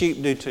can a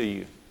sheep do to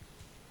you?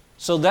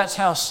 So that's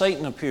how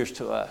Satan appears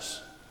to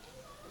us,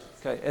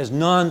 okay, as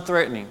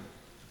non-threatening.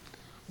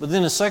 But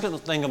then the second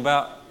thing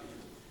about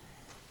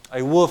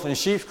a wolf in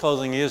sheep's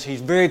clothing is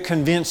he's very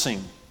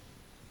convincing.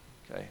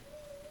 Okay?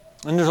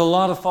 And there's a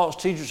lot of false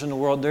teachers in the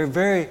world. They're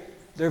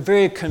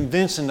very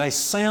convincing. They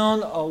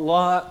sound a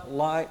lot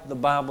like the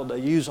Bible. They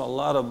use a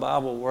lot of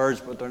Bible words,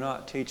 but they're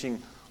not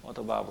teaching what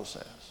the Bible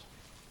says.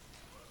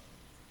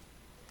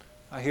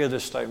 I hear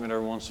this statement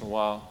every once in a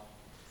while.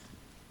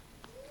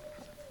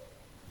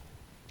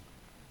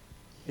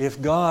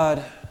 If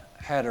God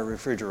had a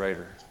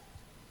refrigerator,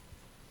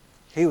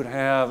 He would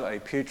have a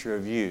picture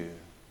of you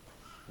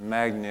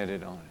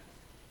magneted on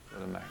it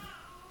with a magnet.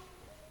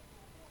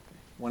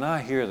 When I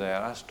hear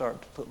that, I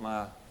start to put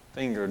my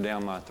finger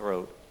down my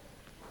throat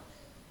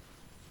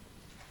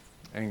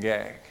and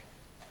gag.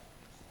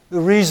 The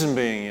reason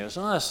being is,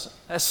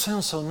 that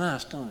sounds so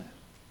nice, don't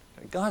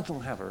it? God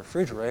don't have a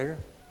refrigerator.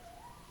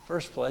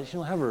 First place, you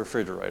don't have a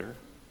refrigerator.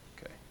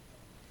 Okay.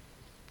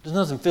 There's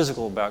nothing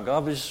physical about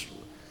God, but just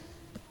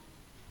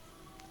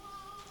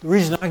the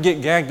reason I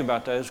get gagged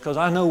about that is because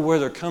I know where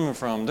they're coming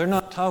from. They're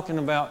not talking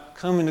about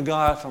coming to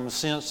God from a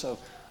sense of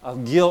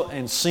guilt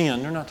and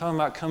sin. They're not talking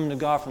about coming to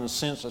God from the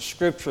sense of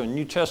Scripture and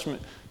New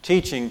Testament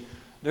teaching.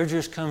 They're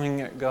just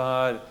coming at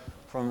God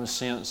from a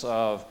sense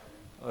of,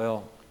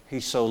 well,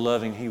 He's so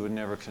loving He would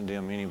never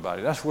condemn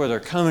anybody. That's where they're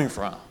coming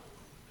from.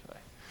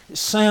 It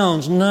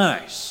sounds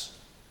nice.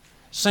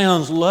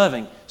 Sounds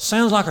loving.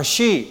 Sounds like a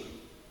sheep.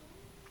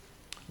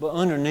 But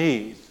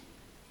underneath,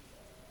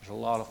 there's a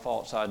lot of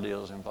false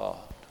ideals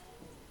involved.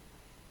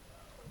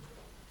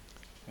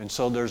 And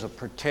so there's a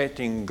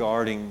protecting,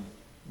 guarding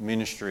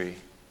ministry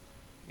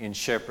in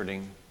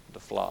shepherding the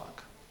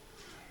flock.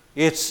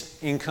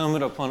 It's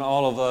incumbent upon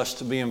all of us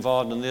to be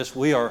involved in this.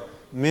 We are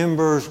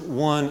members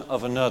one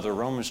of another.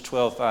 Romans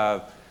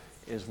 12:5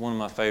 is one of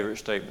my favorite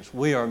statements.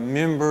 We are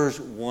members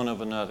one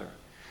of another.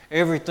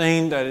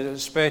 Everything that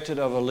is expected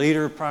of a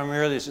leader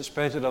primarily is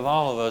expected of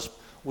all of us.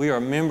 We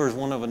are members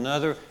one of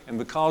another, and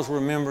because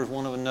we're members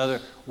one of another,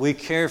 we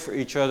care for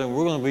each other, and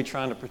we're going to be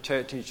trying to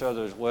protect each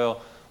other as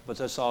well. But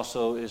this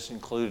also is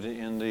included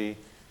in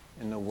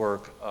the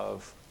work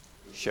of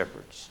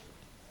shepherds.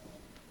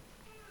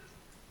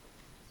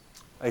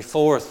 A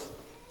fourth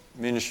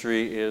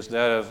ministry is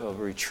that of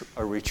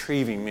a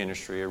retrieving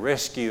ministry, a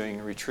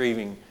rescuing,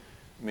 retrieving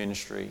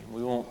ministry.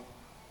 We won't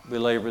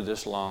belabor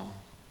this long.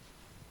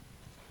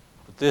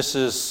 But this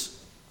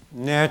is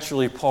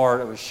naturally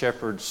part of a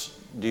shepherd's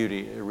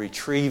duty, a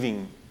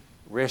retrieving,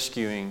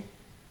 rescuing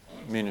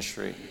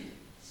ministry.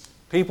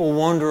 People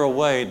wander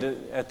away.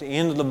 At the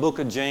end of the book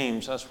of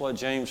James, that's what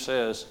James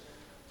says.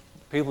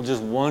 People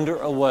just wander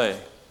away.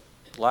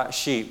 Like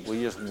sheep,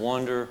 we just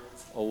wander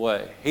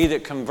away. He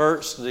that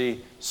converts the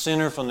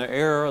sinner from the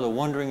error, the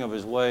wandering of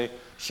his way,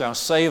 shall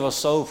save a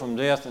soul from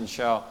death and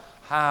shall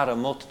hide a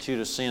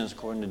multitude of sins,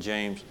 according to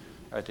James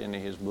at the end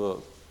of his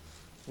book.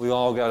 We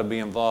all got to be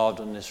involved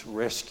in this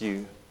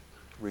rescue,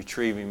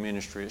 retrieving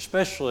ministry,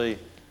 especially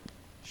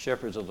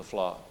shepherds of the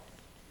flock.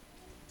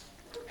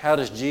 How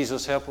does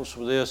Jesus help us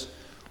with this?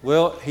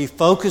 Well, He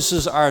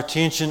focuses our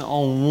attention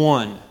on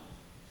one.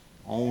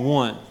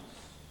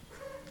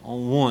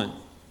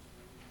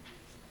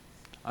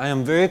 I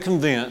am very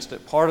convinced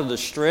that part of the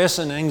stress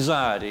and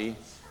anxiety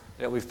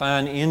that we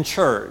find in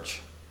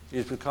church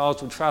is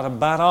because we try to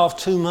bite off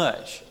too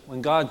much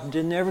when God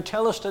didn't ever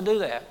tell us to do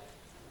that.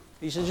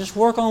 He said, just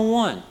work on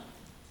one.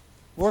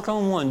 Work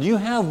on one. Do you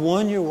have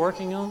one you're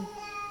working on?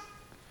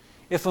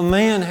 If a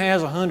man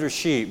has 100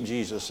 sheep,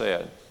 Jesus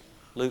said,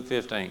 Luke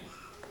 15,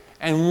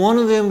 and one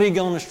of them be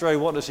gone astray,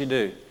 what does he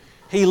do?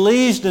 He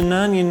leaves the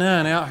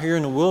 99 out here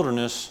in the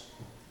wilderness,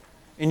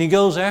 and he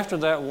goes after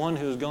that one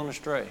who has gone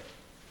astray.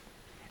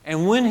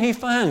 And when he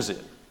finds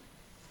it,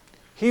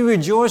 he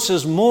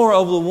rejoices more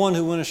over the one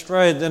who went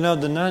astray than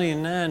of the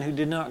 99 who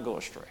did not go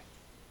astray.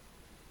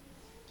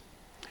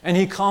 And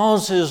he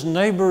calls his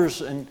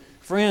neighbors and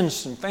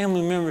friends and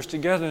family members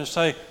together and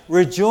say,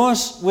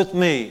 rejoice with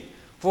me,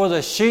 for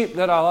the sheep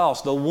that I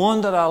lost, the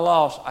one that I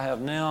lost, I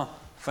have now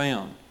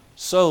found.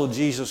 So,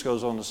 Jesus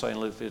goes on to say in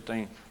Luke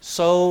 15,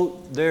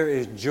 so there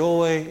is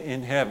joy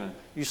in heaven.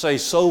 You say,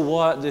 so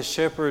what? This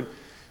shepherd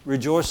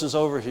rejoices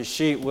over his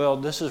sheep. Well,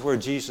 this is where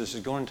Jesus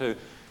is going to.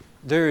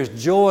 There is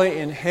joy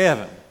in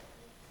heaven,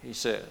 he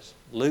says.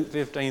 Luke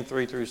 15,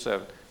 3 through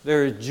 7.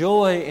 There is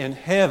joy in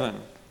heaven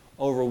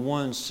over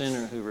one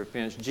sinner who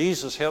repents.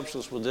 Jesus helps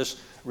us with this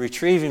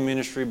retrieving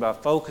ministry by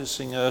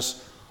focusing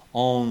us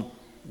on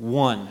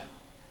one.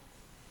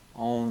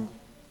 On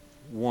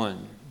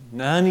one.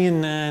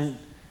 99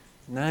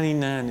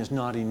 is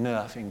not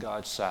enough in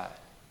God's sight.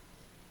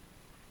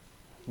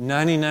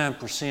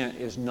 99%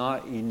 is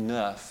not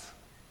enough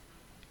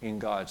in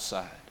God's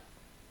sight.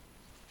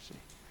 See,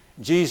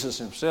 Jesus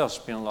himself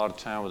spent a lot of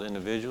time with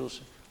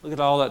individuals. Look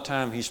at all that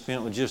time he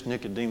spent with just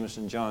Nicodemus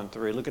in John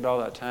 3. Look at all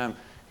that time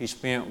he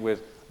spent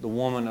with the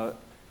woman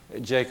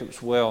at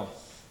Jacob's well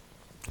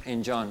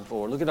in John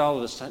 4. Look at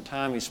all of the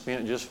time he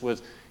spent just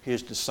with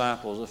his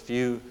disciples, a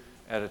few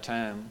at a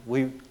time.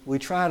 We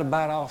try to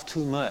bite off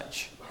too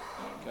much.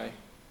 Okay?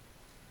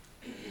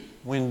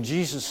 When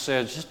Jesus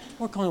said, just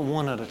work on it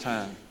one at a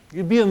time.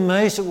 You'd be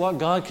amazed at what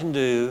God can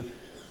do.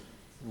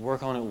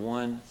 Work on it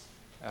one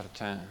at a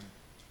time.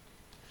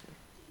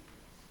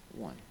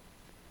 One.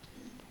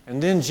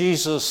 And then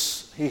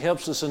Jesus, he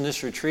helps us in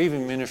this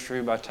retrieving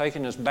ministry by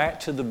taking us back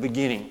to the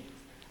beginning.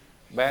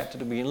 Back to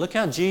the beginning. Look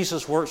how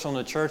Jesus works on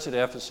the church at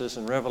Ephesus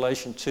in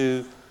Revelation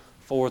 2,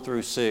 4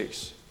 through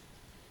 6.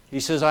 He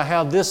says, I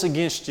have this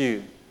against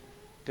you,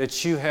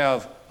 that you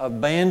have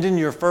abandoned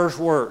your first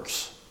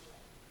works.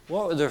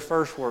 What would their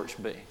first works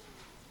be?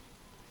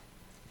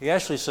 He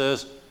actually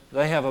says,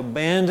 they have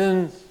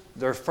abandoned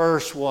their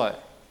first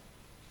what?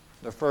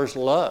 Their first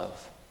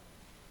love.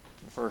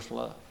 Their first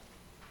love.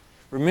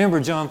 Remember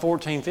John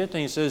 14,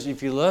 15 says,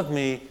 if you love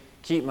me,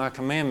 keep my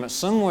commandments.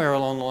 Somewhere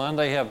along the line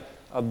they have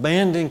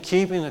abandoned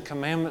keeping the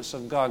commandments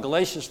of God.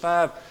 Galatians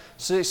 5,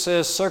 6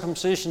 says,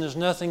 circumcision is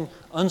nothing,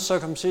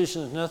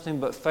 uncircumcision is nothing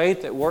but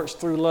faith that works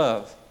through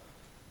love.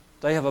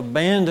 They have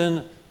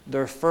abandoned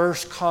their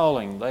first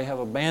calling. They have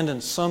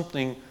abandoned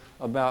something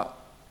about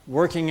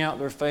working out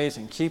their faith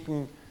and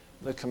keeping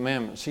the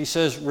commandments. He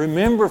says,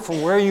 remember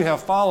from where you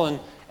have fallen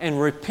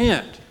and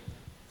repent.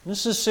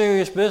 This is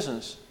serious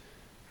business.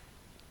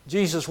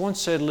 Jesus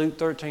once said, Luke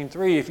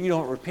 13:3, if you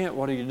don't repent,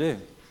 what do?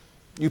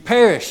 You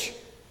perish.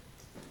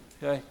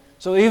 Okay?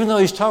 So even though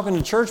he's talking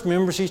to church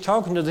members, he's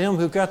talking to them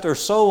who've got their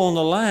soul on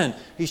the line.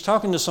 He's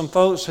talking to some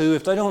folks who,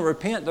 if they don't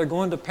repent, they're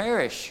going to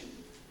perish.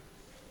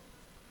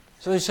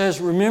 So he says,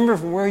 remember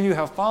from where you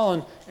have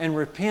fallen and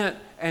repent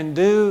and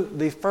do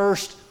the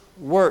first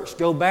works.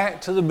 Go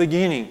back to the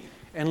beginning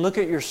and look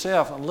at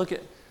yourself and look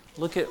at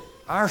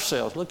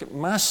ourselves, look at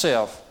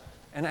myself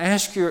and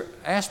ask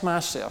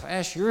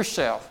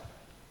yourself,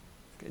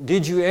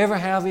 did you ever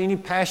have any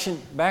passion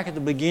back at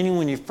the beginning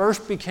when you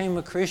first became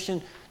a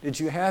Christian? Did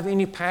you have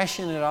any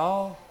passion at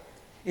all?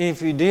 And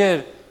if you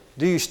did,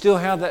 do you still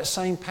have that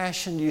same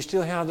passion? Do you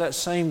still have that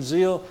same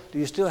zeal? Do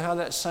you still have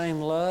that same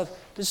love?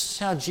 This is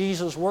how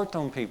Jesus worked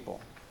on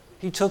people.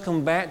 He took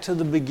them back to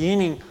the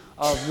beginning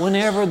of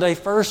whenever they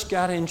first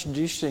got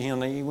introduced to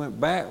Him. He went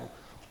back.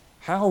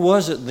 How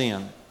was it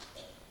then?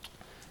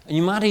 And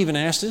you might even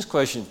ask this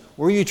question,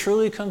 were you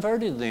truly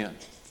converted then?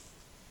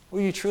 Were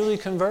you truly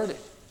converted?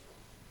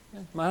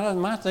 You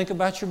might think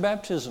about your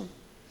baptism.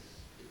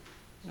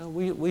 You know,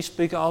 we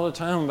speak all the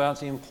time about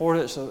the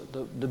importance of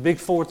the big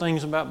four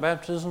things about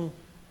baptism.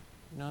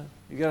 You know,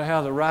 you got to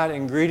have the right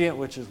ingredient,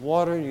 which is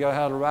water. You got to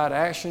have the right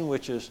action,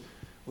 which is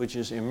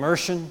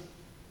immersion.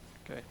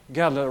 Okay, you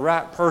got the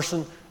right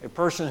person, a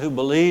person who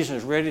believes and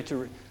is ready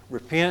to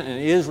repent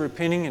and is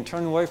repenting and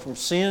turning away from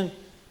sin.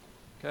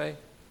 Okay,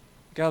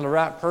 you got the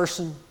right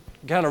person.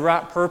 You got the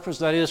right purpose,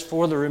 that is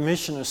for the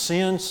remission of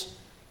sins.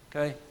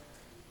 Okay,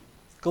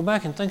 go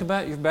back and think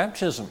about your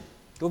baptism.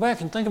 Go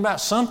back and think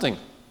about something.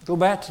 Go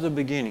back to the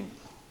beginning.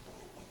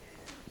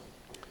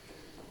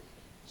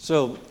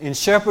 So, in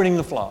shepherding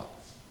the flock,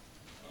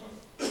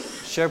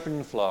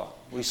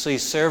 we see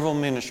several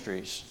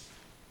ministries.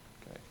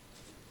 Okay.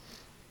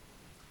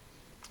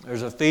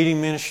 There's a feeding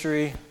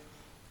ministry.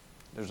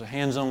 There's a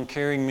hands-on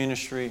caring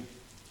ministry.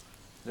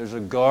 There's a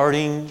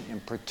guarding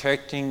and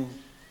protecting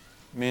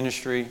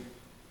ministry.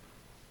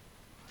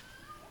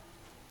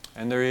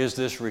 And there is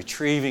this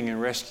retrieving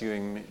and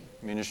rescuing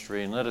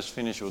ministry. And let us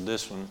finish with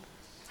this one.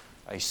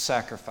 A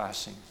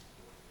sacrificing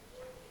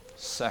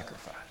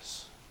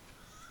sacrifice.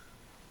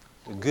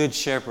 The good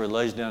shepherd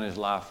lays down his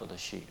life for the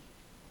sheep.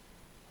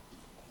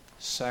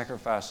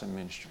 Sacrificing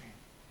ministry.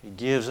 He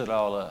gives it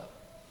all up.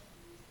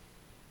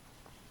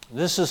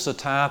 This is the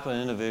type of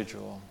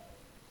individual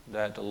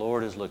that the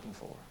Lord is looking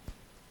for.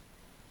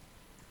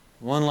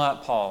 One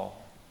like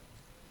Paul.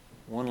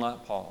 One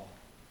like Paul.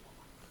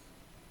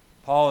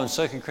 Paul in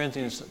 2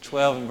 Corinthians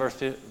 12 and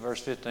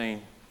verse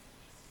 15,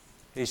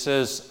 he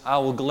says, I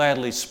will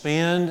gladly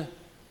spend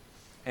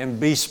and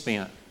be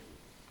spent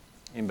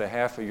in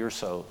behalf of your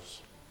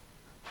souls.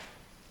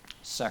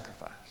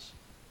 Sacrifice.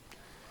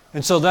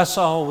 And so that's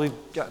all we've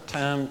got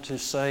time to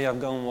say.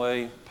 I've gone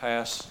way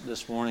past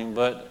this morning,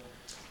 but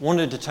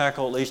wanted to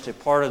tackle at least a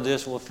part of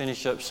this. We'll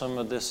finish up some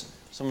of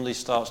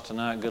these thoughts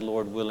tonight, good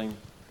Lord willing.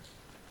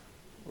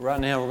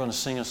 Right now we're going to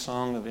sing a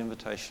song of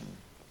invitation.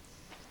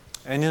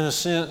 And in a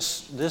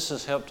sense, this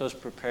has helped us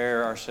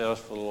prepare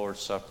ourselves for the Lord's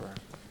Supper.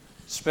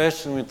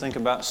 Especially when we think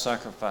about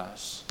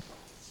sacrifice.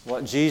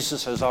 What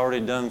Jesus has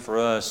already done for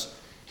us.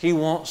 He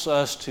wants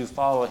us to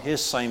follow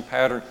His same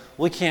pattern.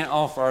 We can't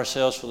offer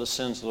ourselves for the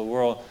sins of the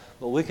world,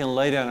 but we can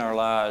lay down our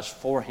lives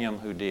for Him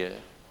who did.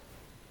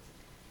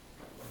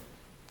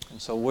 And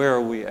so where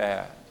are we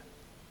at?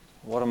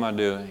 What am I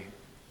doing?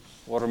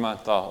 What are my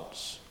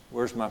thoughts?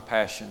 Where's my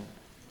passion?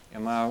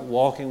 Am I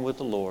walking with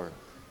the Lord?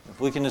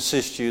 If we can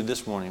assist you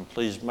this morning,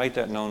 please make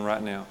that known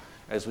right now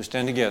as we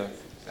stand together,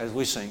 as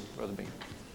we sing, Brother Bean.